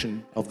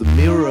sensation of the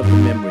mirror of the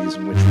memories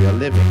in which we are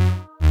living.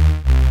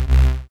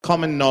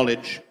 Common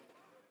knowledge,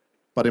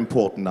 but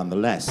important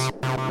nonetheless.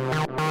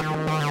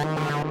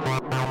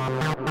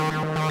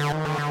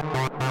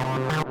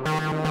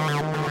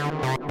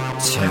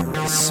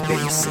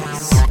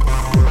 TerraSpaces.